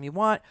anytime you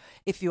want.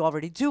 If you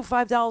already do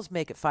 $5,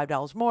 make it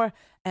 $5 more,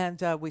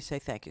 and we say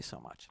thank you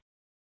so much.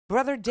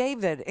 Brother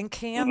David in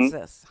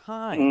Kansas,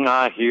 Hi.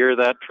 I hear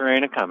that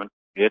train a-coming.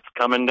 It's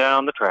coming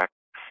down the track,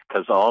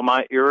 because all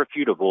my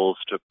irrefutables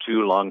took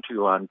too long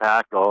to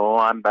unpack. Oh,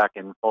 I'm back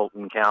in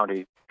Fulton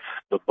County.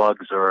 The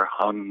bugs are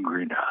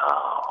hungry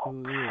now.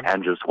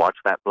 And just watch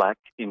that black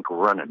ink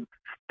running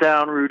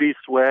down Rudy's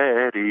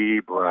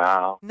sweaty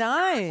brow.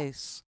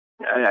 Nice.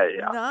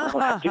 Yeah. Nice.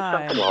 Well, do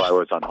something while I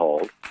was on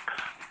hold.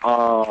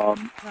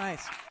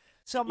 Nice.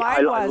 So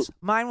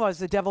mine was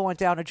the devil went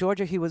down to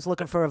Georgia. He was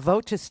looking for a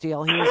vote to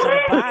steal. He was in a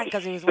bind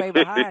because he was way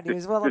behind. He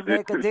was willing to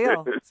make a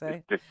deal.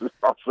 See? This is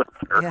also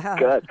very Yeah.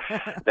 good.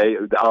 They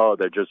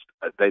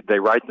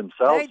write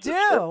themselves. They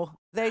do.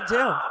 They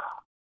do.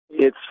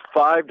 It's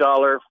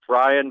 $5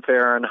 Frying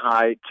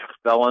Fahrenheit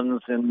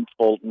felons in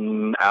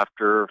Fulton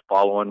after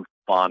following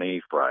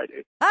Bonnie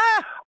Friday.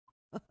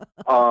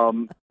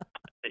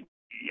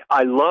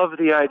 I love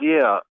the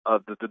idea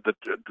of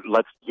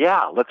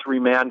let's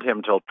remand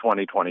him till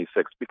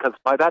 2026 because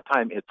by that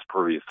time its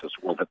paresis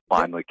will have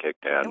finally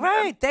kicked in.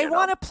 Right. They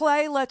want to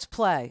play. Let's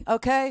play.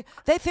 Okay.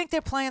 They think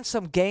they're playing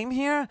some game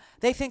here.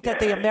 They think that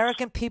the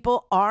American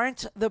people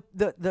aren't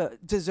the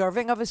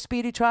deserving of a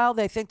speedy trial.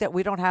 They think that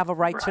we don't have a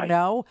right to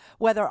know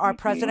whether our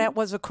president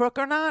was a crook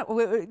or not,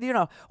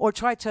 or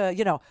try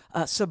to,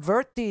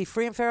 subvert the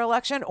free and fair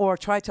election or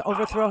try to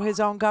overthrow his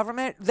own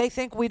government. They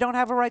think we don't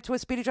have a right to a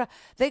speedy trial.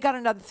 They got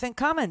another thing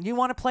coming. You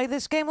want to play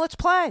this game? Let's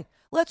play.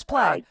 Let's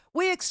play.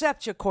 We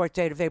accept your court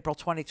date of April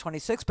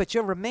 2026, but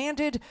you're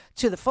remanded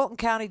to the Fulton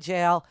County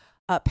Jail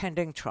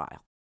pending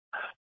trial.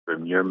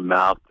 From your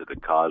mouth to the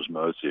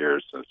cosmos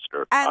ears,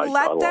 sister. And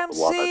let them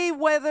see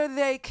whether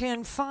they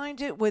can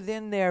find it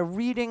within their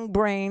reading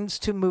brains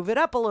to move it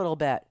up a little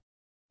bit.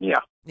 Yeah.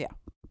 Yeah.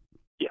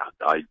 Yeah,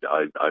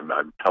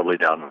 I'm totally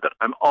down with it.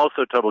 I'm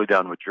also totally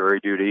down with jury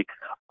duty.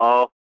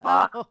 Oh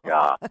my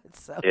God!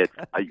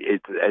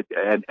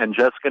 And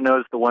Jessica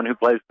knows the one who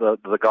plays the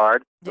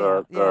guard,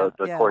 the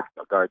court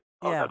guard.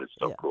 Oh, that is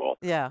so cool.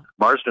 Yeah,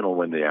 Marsden will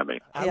win the Emmy.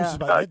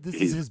 This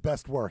is his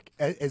best work.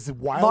 As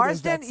wild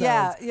Marsden, as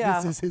that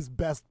sounds, this is his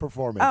best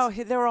performance. Oh,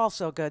 they're all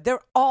so good.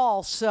 They're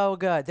all so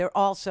good. They're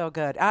all so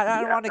good.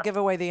 I don't want to give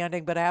away the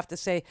ending, but I have to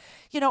say,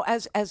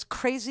 as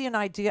crazy an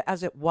idea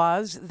as it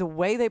was, the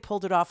way they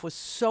pulled it off was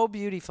so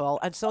beautiful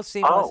and so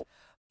seamless.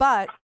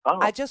 But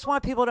I just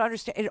want people to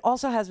understand, it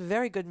also has a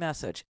very good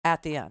message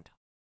at the end.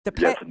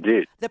 Yes,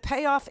 indeed. The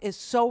payoff is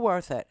so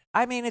worth it.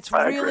 I mean, it's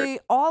really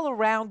all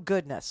around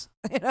goodness.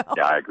 Yeah,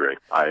 I agree.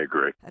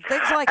 And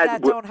things like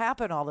that don't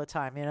happen all the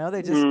time.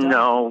 They just don't.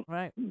 No.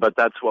 Right. But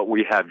that's what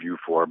we have you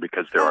for,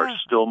 because there are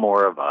still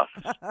more of us,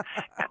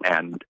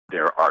 and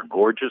there are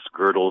gorgeous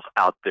girdles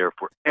out there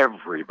for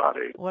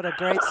everybody. What a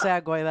great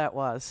segue that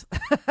was.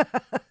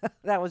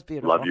 That was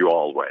beautiful. Love you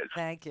always.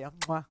 Thank you.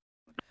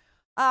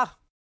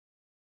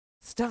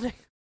 Stunning.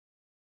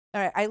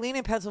 All right, Eileen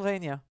in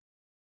Pennsylvania.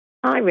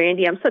 Hi,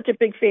 Randy. I'm such a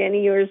big fan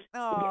of yours.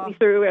 Get me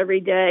through every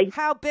day.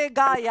 How big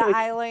are you,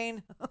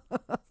 Eileen?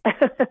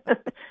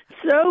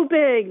 So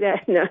big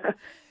that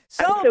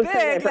so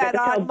big that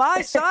on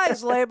my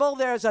size label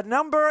there's a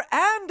number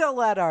and a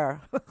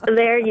letter.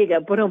 There you go.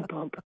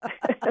 Ba-dum-bump.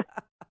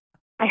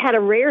 I had a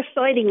rare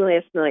sighting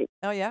last night.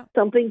 Oh yeah.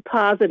 Something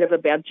positive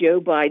about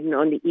Joe Biden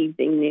on the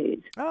evening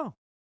news. Oh.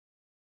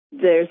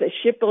 There's a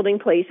shipbuilding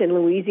place in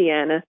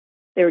Louisiana.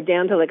 They were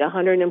down to like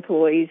 100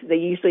 employees. They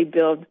usually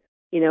build,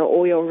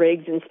 oil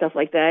rigs and stuff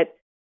like that.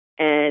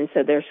 And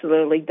so they're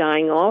slowly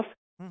dying off.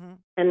 Mm-hmm.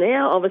 And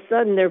now all of a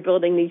sudden they're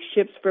building these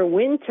ships for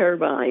wind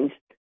turbines.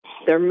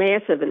 They're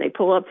massive, and they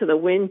pull up to the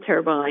wind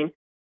turbine,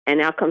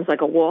 and out comes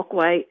like a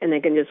walkway, and they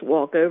can just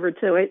walk over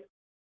to it.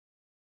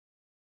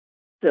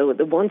 So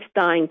the once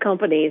dying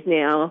company is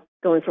now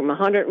going from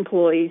 100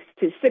 employees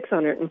to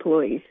 600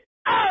 employees.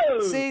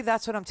 See,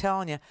 that's what I'm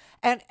telling you.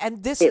 And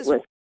this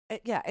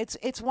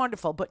it's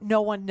wonderful, but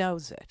no one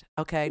knows it.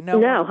 Okay,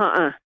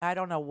 I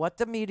don't know what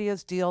the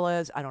media's deal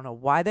is. I don't know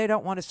why they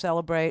don't want to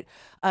celebrate.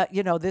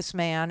 This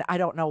man. I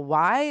don't know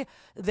why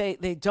they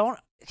don't.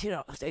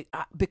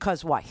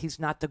 Because why? He's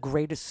not the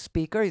greatest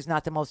speaker. He's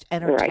not the most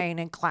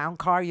entertaining clown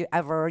car you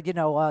ever,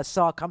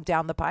 saw come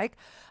down the pike.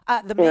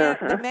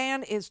 The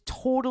man is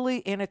totally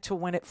in it to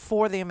win it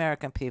for the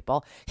American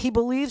people. He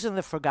believes in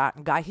the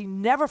forgotten guy. He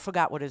never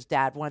forgot what his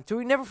dad went through.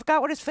 He never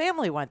forgot what his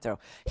family went through.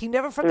 He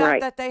never forgot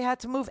that they had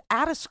to move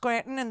out of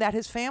Scranton and that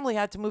his family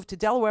had to move to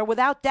Delaware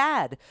without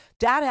Dad.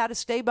 Dad had to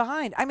stay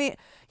behind. I mean,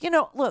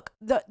 look,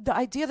 the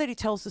idea that he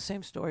tells the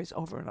same stories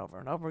over and over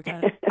and over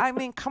again. I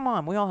mean, come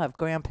on. We all have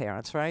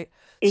grandparents, right?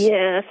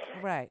 Yes.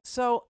 Right.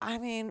 So, I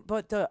mean,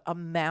 but the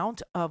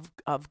amount of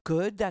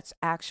good that's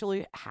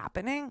actually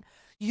happening,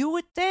 you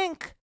would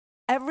think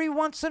every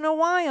once in a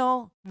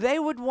while they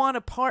would want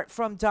to part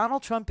from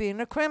Donald Trump being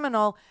a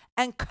criminal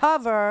and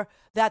cover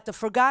that the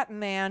forgotten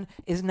man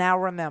is now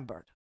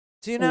remembered.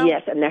 Do you know?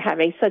 Yes, and they're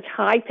having such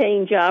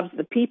high-paying jobs.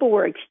 The people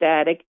were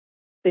ecstatic.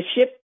 The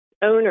ship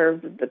owner,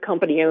 the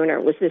company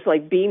owner, was just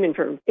like beaming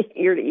from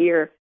ear to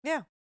ear.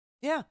 Yeah.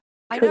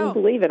 I couldn't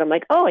believe it. I'm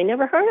like, I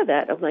never heard of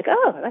that. I'm like,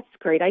 that's a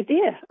great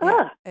idea.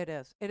 Yeah, it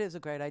is. It is a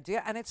great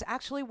idea, and it's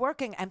actually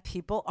working. And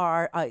people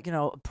are,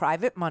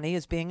 private money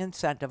is being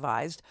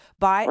incentivized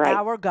by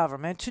our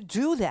government to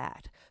do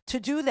that.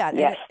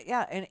 Yes.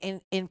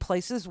 And in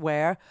places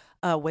where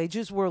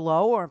wages were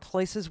low, or in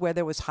places where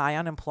there was high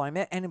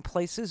unemployment, and in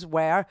places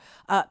where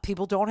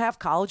people don't have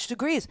college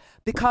degrees,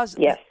 because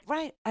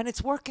and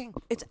it's working.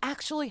 It's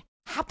actually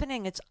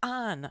happening. It's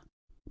on.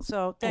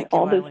 So thank you,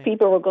 all those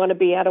people were going to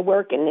be out of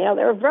work, and now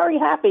they're very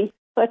happy.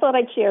 So I thought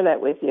I'd share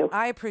that with you.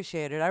 I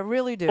appreciate it. I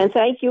really do. And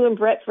thank you and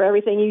Brett for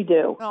everything you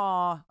do.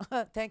 Aw,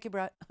 thank you,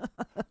 Brett.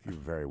 You're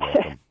very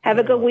welcome. Have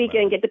a good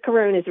weekend. Get the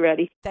Coronas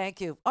ready. Thank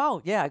you.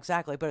 Oh, yeah,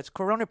 exactly. But it's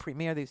Corona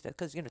Premier these days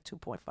because,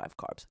 2.5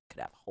 carbs could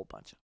have a whole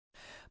bunch of.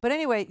 But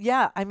anyway,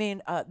 I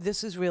mean,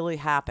 this is really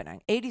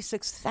happening.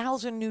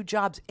 86,000 new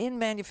jobs in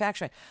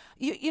manufacturing.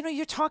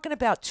 You're talking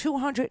about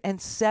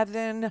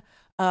 207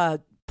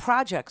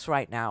 projects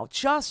right now,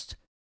 just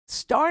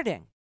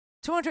starting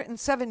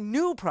 207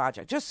 new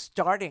projects, just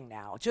starting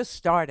now, just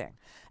starting.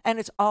 And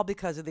it's all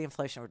because of the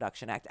Inflation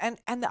Reduction Act.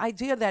 And the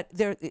idea that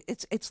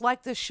it's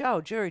like this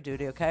show, Jury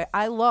Duty, okay?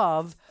 I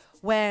love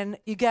when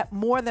you get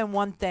more than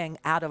one thing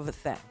out of a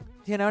thing.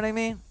 You know what I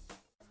mean?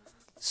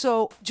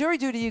 So Jury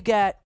Duty, you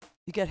get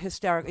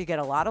hysterical, you get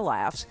a lot of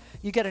laughs,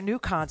 you get a new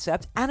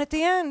concept, and at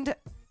the end,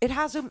 it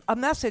has a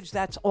message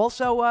that's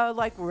also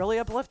like really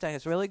uplifting.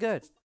 It's really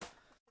good.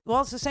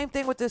 Well, it's the same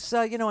thing with this,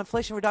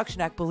 Inflation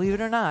Reduction Act, believe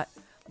it or not.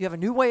 You have a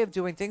new way of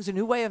doing things, a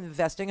new way of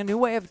investing, a new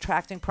way of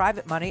attracting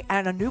private money,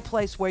 and a new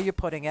place where you're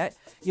putting it.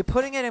 You're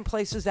putting it in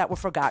places that were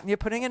forgotten. You're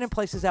putting it in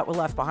places that were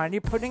left behind.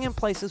 You're putting it in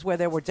places where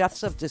there were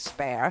deaths of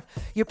despair.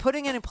 You're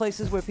putting it in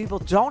places where people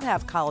don't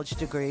have college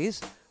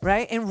degrees,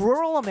 right? In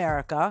rural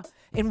America,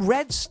 in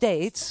red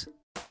states,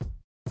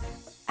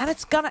 and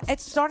it's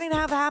starting to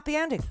have a happy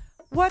ending.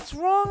 What's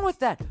wrong with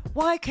that?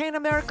 Why can't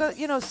America,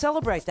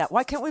 celebrate that?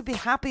 Why can't we be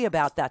happy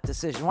about that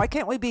decision? Why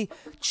can't we be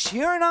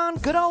cheering on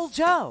good old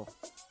Joe?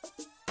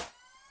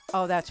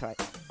 Oh, that's right.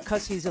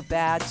 Because he's a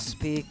bad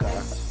speaker.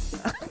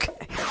 Okay.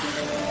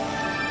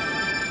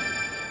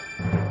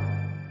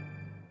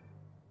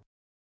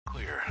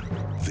 Clear.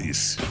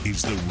 This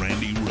is the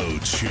Randi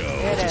Rhodes Show.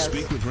 To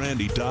speak with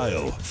Randi,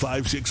 dial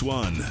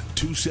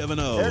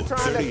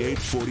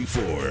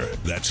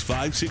 561-270-3844. That's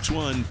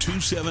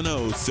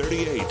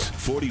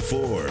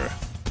 561-270-3844.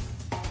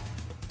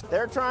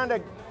 They're trying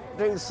to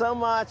do so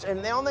much,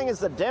 and the only thing is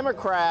the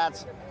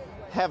Democrats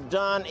have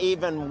done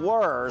even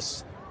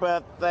worse.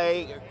 But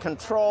they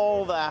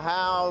control the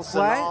House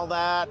and all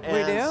that,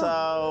 and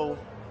so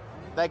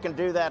they can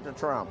do that to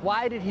Trump.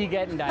 Why did he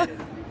get indicted?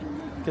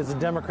 Because the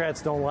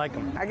Democrats don't like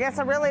him. I guess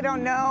I really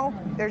don't know.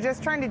 They're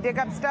just trying to dig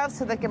up stuff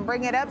so they can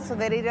bring it up so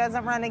that he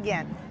doesn't run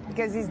again.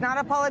 Because he's not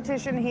a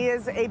politician, he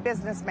is a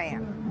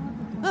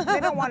businessman.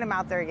 They don't want him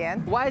out there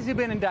again. Why has he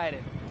been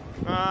indicted?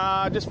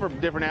 Just for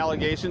different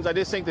allegations. I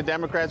just think the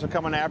Democrats are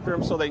coming after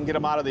him so they can get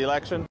him out of the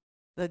election.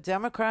 The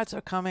Democrats are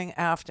coming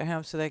after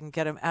him so they can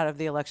get him out of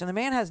the election. The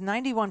man has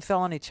 91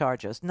 felony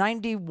charges,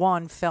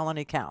 91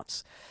 felony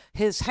counts.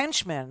 His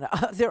henchmen,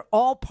 they're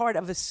all part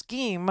of a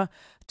scheme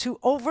to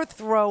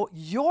overthrow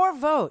your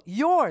vote,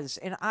 yours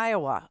in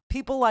Iowa.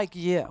 People like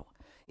you.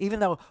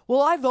 Even though,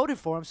 well, I voted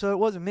for him, so it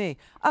wasn't me.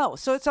 Oh,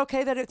 so it's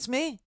okay that it's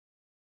me?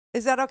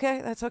 Is that okay?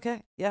 That's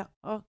okay? Yeah.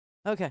 Oh,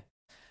 okay.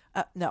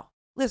 No.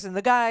 Listen,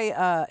 the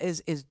guy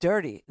is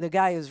dirty. The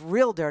guy is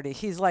real dirty.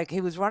 He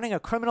was running a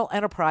criminal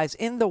enterprise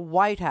in the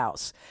White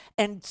House.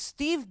 And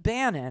Steve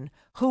Bannon,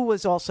 who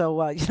was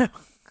also,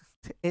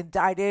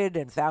 indicted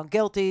and found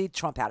guilty,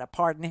 Trump had to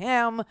pardon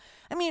him.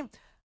 I mean,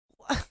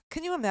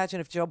 can you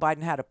imagine if Joe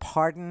Biden had to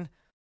pardon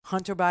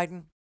Hunter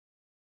Biden?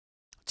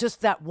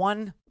 Just that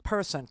one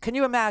person. Can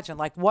you imagine,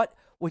 what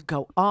would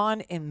go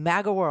on in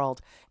MAGA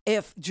world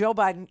if Joe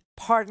Biden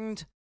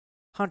pardoned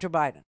Hunter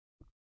Biden?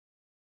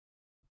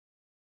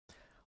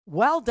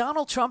 Well,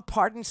 Donald Trump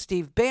pardoned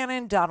Steve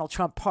Bannon. Donald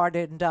Trump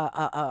pardoned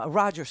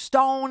Roger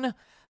Stone.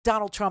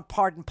 Donald Trump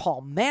pardoned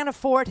Paul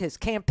Manafort, his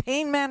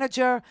campaign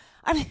manager.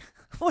 I mean,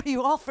 what do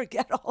you all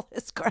forget all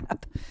this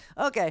crap?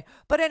 Okay.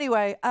 But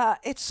anyway,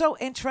 it's so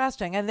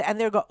interesting. And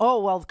they go,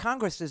 oh, well,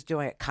 Congress is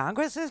doing it.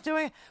 Congress is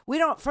doing it? We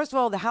don't. First of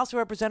all, the House of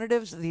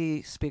Representatives,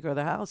 the Speaker of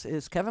the House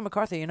is Kevin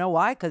McCarthy. You know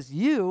why? Because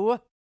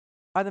you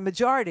are the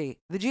majority.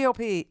 The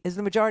GOP is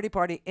the majority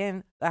party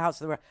in the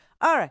House of the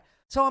All right.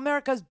 So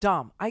America's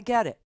dumb. I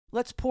get it.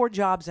 Let's pour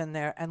jobs in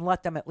there and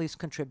let them at least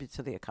contribute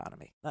to the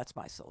economy. That's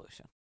my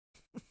solution.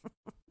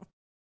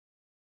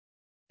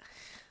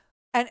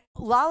 And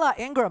Lala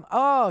Ingraham,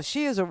 oh,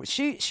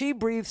 she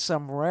breathes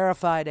some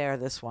rarefied air,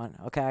 this one,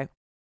 okay?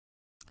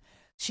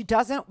 She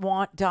doesn't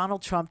want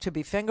Donald Trump to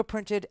be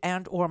fingerprinted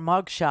and or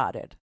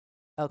mugshotted,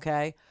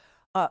 okay?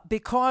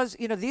 Because,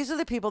 these are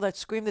the people that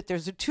scream that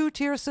there's a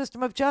two-tier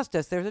system of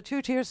justice. There's a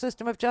two-tier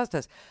system of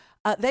justice.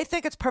 They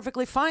think it's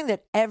perfectly fine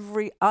that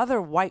every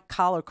other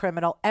white-collar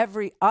criminal,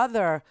 every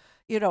other,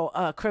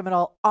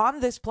 criminal on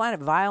this planet,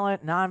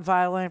 violent,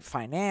 nonviolent,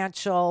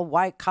 financial,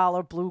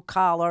 white-collar,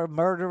 blue-collar,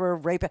 murderer,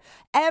 rapist,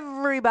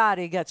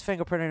 everybody gets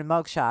fingerprinted and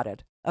mugshotted,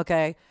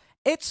 okay?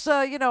 It's,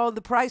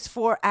 the price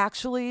for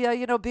actually,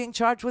 being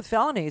charged with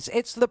felonies.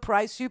 It's the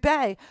price you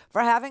pay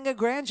for having a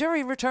grand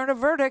jury return a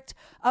verdict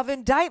of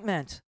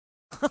indictment.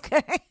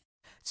 Okay?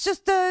 It's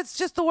just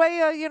the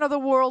way, the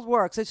world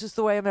works. It's just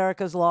the way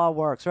America's law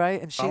works,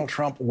 right? And Donald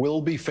Trump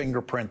will be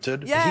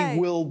fingerprinted. Yay. He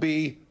will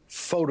be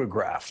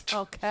photographed.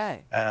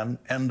 Okay. And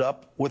end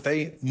up with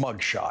a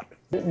mugshot.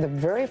 The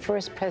very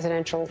first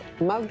presidential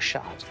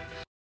mugshot.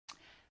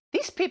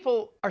 These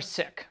people are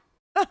sick.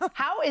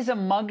 How is a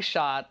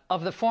mugshot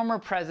of the former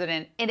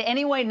president in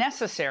any way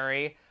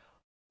necessary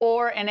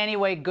or in any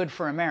way good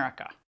for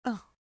America? Oh.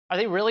 Are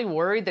they really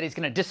worried that he's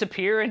going to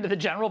disappear into the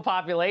general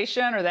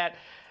population, or that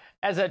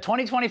as a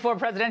 2024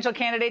 presidential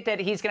candidate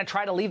that he's going to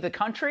try to leave the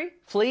country,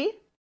 flee?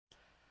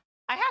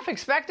 I half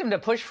expect him to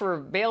push for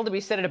bail to be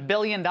set at $1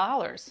 billion.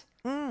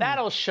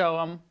 That'll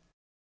show him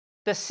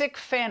the sick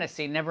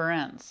fantasy never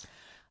ends.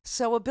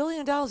 So $1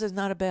 billion is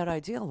not a bad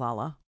idea,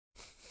 Lala.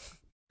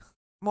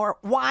 More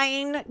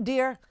wine,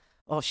 dear.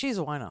 Oh, she's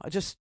a wino.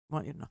 Just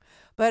want you to know.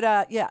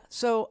 But yeah,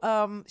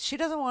 so she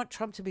doesn't want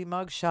Trump to be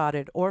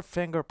mugshotted or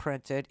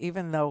fingerprinted,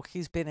 even though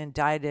he's been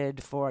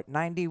indicted for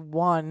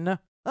 91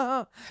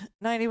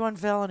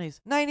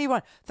 felonies.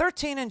 91.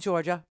 13 in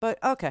Georgia, but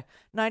okay,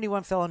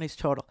 91 felonies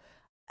total.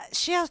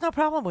 She has no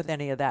problem with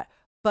any of that.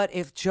 But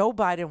if Joe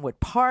Biden would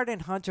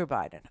pardon Hunter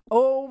Biden,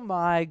 oh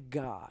my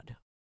God.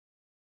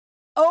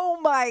 Oh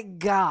my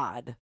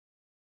God.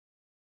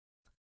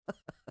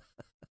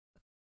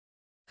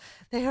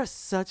 They are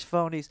such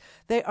phonies.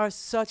 They are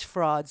such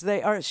frauds.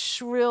 They are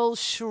shrill,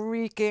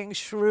 shrieking,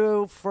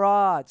 shrew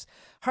frauds.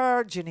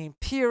 Her, Jeanine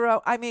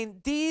Pirro. I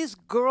mean, these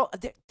girls,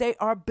 they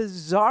are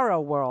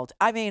bizarro world.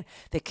 I mean,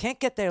 they can't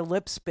get their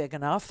lips big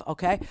enough,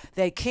 okay?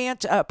 They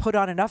can't put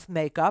on enough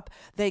makeup.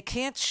 They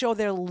can't show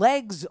their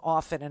legs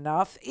often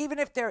enough, even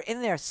if they're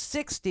in their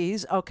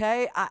 60s,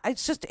 okay?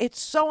 It's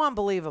so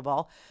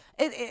unbelievable.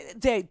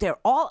 They're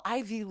all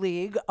Ivy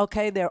League,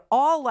 okay? They're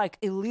all like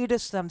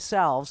elitists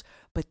themselves,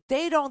 but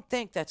they don't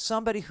think that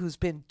somebody who's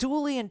been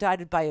duly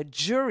indicted by a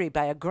jury,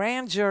 by a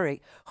grand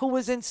jury, who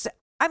was in,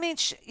 I mean,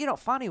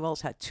 Fonnie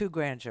Willis had 2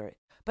 grand jury,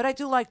 but I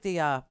do like the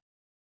 $1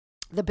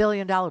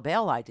 billion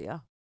bail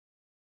idea.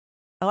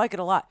 I like it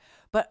a lot,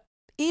 but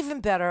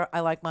even better, I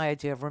like my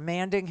idea of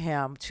remanding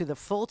him to the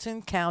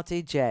Fulton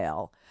County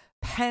Jail,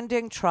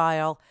 pending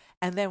trial,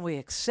 and then we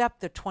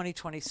accept the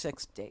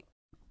 2026 date.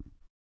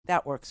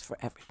 That works for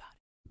everybody.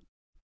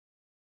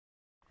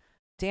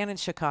 Dan in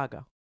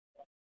Chicago.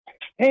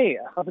 Hey,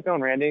 how's it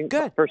going, Randy?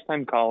 Good. First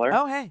time caller.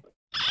 Oh, hey.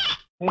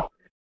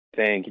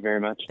 Thank you very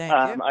much.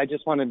 Thank you. I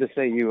just wanted to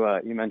say you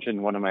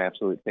mentioned one of my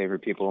absolute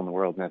favorite people in the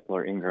world, and that's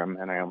Laura Ingraham,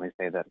 and I only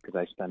say that because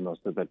I spend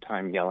most of the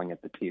time yelling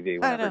at the TV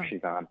whenever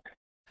she's on.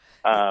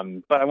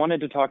 But I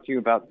wanted to talk to you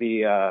about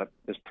the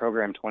this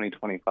program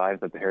 2025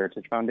 that the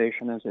Heritage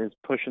Foundation is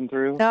pushing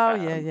through. Oh,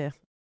 yeah.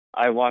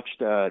 I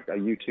watched a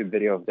YouTube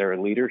video of their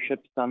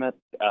leadership summit,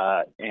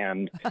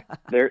 and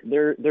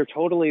they're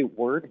totally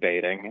word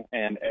baiting.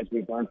 And as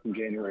we've learned from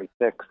January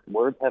 6th,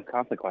 words have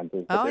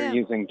consequences. But they're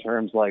using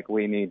terms like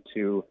we need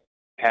to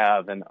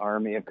have an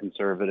army of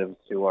conservatives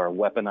who are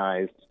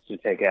weaponized to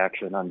take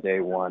action on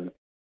day one,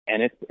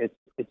 and it's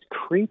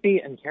creepy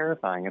and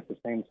terrifying at the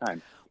same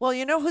time. Well,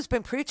 you know who's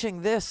been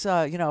preaching this,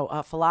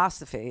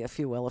 philosophy, if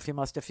you will, if you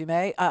must, if you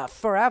may,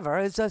 forever,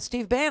 is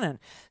Steve Bannon.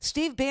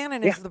 Steve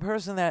Bannon is the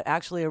person that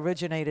actually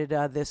originated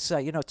this,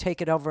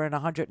 take it over in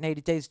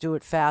 180 days, do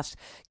it fast,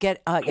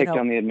 take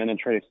down the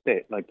administrative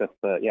state. Like that's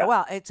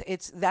Well,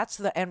 that's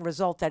the end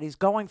result that he's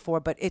going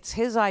for, but it's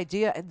his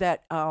idea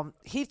that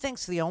he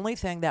thinks the only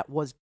thing that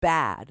was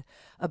bad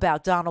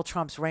about Donald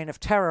Trump's reign of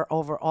terror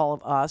over all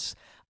of us,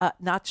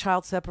 not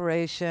child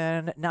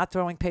separation, not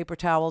throwing paper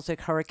towels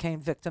at hurricane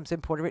victims in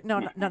Puerto Rico.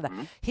 None of that.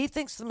 He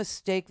thinks the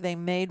mistake they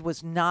made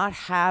was not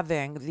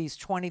having these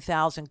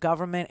 20,000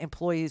 government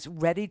employees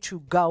ready to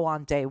go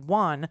on day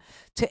one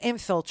to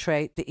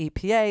infiltrate the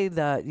EPA,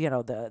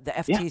 the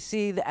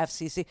FTC, the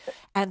FCC.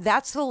 And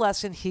that's the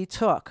lesson he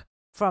took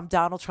from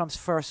Donald Trump's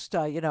first,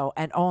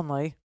 and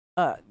only,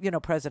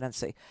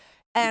 presidency.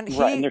 And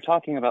and they're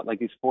talking about like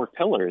these 4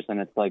 pillars, and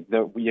it's like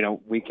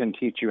we can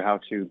teach you how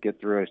to get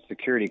through a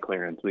security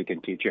clearance. We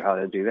can teach you how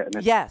to do that.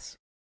 And yes.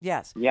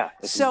 Yeah.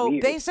 So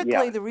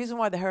basically, the reason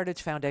why the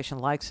Heritage Foundation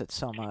likes it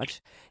so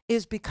much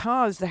is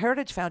because the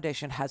Heritage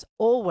Foundation has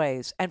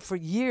always, and for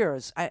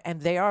years, and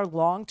they are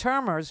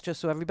long-termers,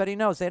 just so everybody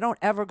knows, they don't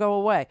ever go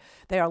away.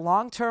 They are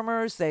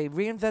long-termers. They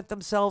reinvent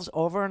themselves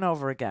over and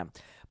over again.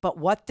 But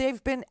what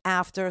they've been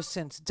after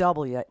since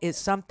W is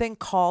something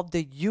called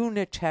the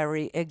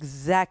unitary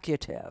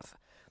executive.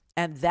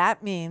 And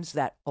that means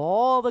that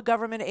all the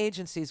government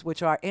agencies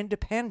which are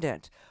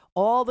independent,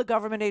 all the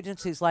government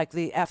agencies like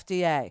the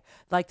FDA,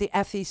 like the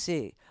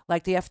FEC,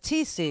 like the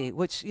FTC,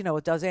 which,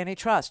 it does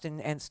antitrust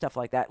and stuff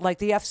like that, like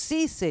the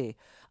FCC,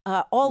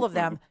 all of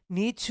them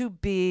need to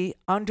be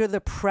under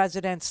the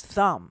president's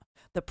thumb.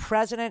 The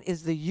president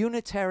is the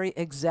unitary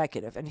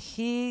executive, and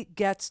he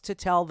gets to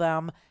tell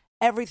them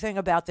everything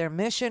about their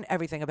mission,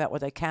 everything about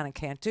what they can and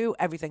can't do,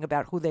 everything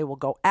about who they will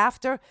go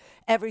after,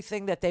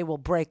 everything that they will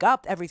break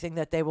up, everything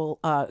that they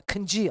will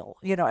congeal,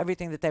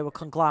 everything that they will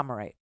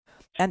conglomerate.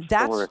 And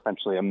that's, so we're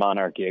essentially a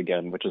monarchy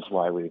again, which is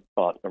why we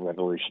fought a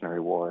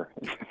revolutionary war.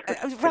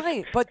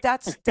 Right, but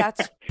that's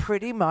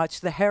pretty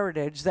much the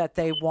heritage that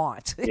they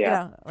want. Right.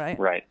 Yeah,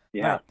 right.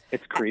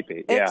 It's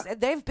creepy.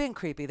 They've been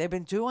creepy. They've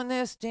been doing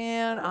this,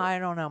 Dan, I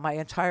don't know, my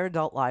entire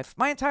adult life.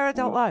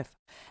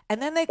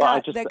 And then they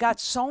got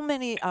so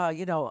many,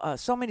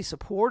 so many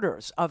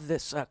supporters of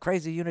this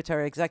crazy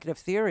unitary executive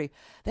theory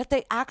that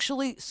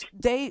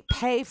they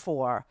pay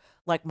for,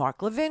 like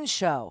Mark Levin's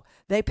show.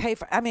 They pay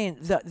for,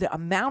 the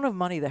amount of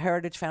money the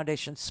Heritage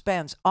Foundation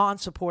spends on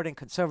supporting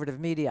conservative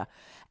media,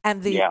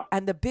 and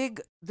the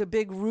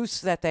big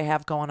ruse that they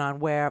have going on,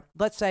 where,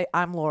 let's say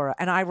I'm Laura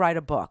and I write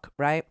a book,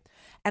 right?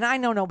 And I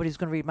know nobody's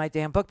going to read my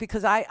damn book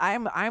because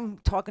I'm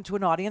talking to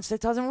an audience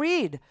that doesn't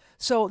read.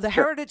 So the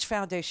Heritage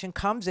Foundation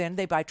comes in,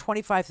 they buy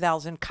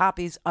 25,000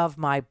 copies of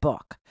my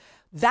book.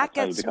 That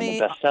That's gets how you me.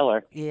 become a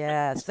bestseller.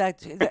 Yes,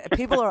 that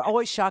people are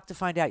always shocked to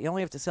find out you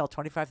only have to sell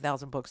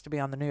 25,000 books to be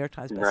on the New York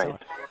Times bestseller. Right.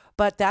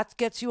 But that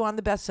gets you on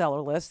the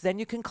bestseller list. Then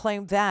you can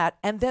claim that,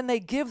 and then they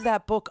give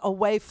that book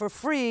away for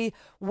free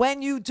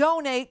when you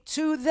donate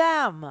to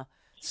them.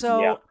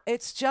 So Yeah.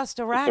 it's just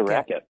a racket. It's a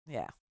racket.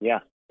 Yeah. Yeah,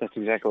 that's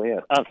exactly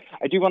it.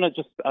 I do want to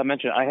just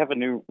mention I have a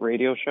new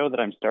radio show that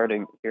I'm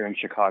starting here in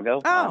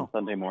Chicago on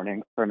Sunday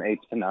morning from 8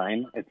 to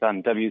 9. It's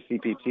on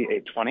WCPT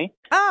 820.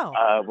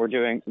 Oh. We're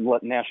doing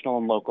national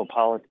and local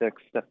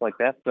politics, stuff like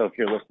that. So if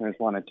your listeners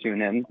want to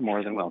tune in,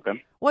 more than welcome.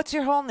 What's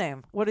your whole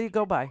name? What do you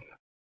go by?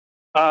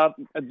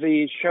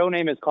 The show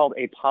name is called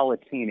A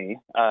Politini.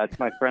 It's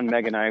my friend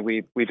Meg and I.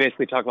 We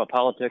basically talk about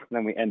politics, and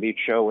then we end each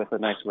show with a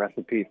nice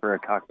recipe for a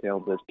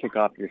cocktail to kick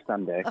off your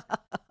Sunday.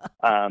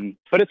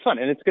 But it's fun,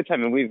 and it's a good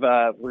time. And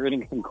we're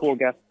getting some cool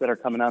guests that are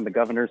coming on. The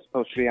governor's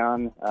supposed to be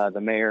on,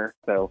 the mayor.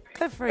 So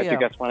good for if you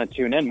guys want to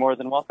tune in, more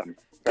than welcome.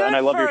 And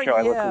I love your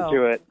show.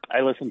 you.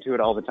 I listen to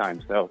it all the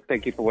time. So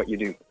thank you for what you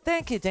do.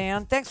 Thank you,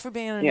 Dan. Thanks for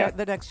being in Yeah.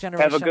 the next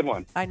generation. Have a good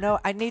one. I know.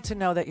 I need to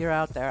know that you're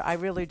out there. I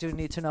really do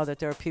need to know that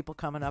there are people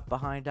coming up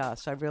behind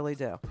us. I really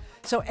do.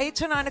 So 8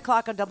 to 9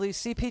 o'clock on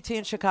WCPT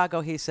in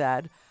Chicago, he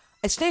said.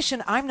 A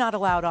station I'm not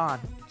allowed on.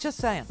 Just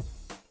saying.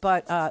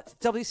 But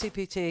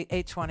WCPT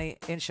 820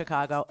 in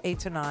Chicago, 8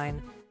 to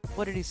 9.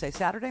 What did he say?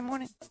 Saturday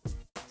morning?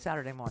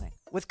 Saturday morning.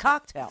 With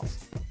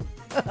cocktails.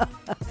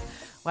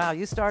 Wow,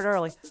 you start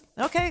early.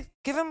 Okay,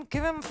 give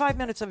him 5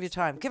 minutes of your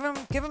time. Give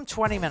him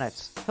 20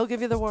 minutes. He'll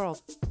give you the world.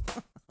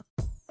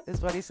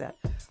 Is what he said.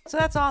 So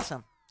that's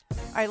awesome. All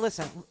right,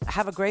 listen,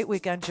 have a great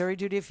weekend. Jury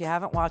Duty, if you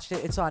haven't watched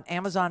it, it's on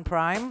Amazon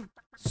Prime.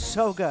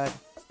 So good.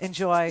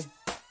 Enjoy,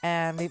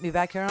 and meet me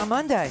back here on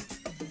Monday.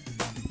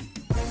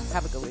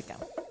 Have a good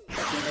weekend.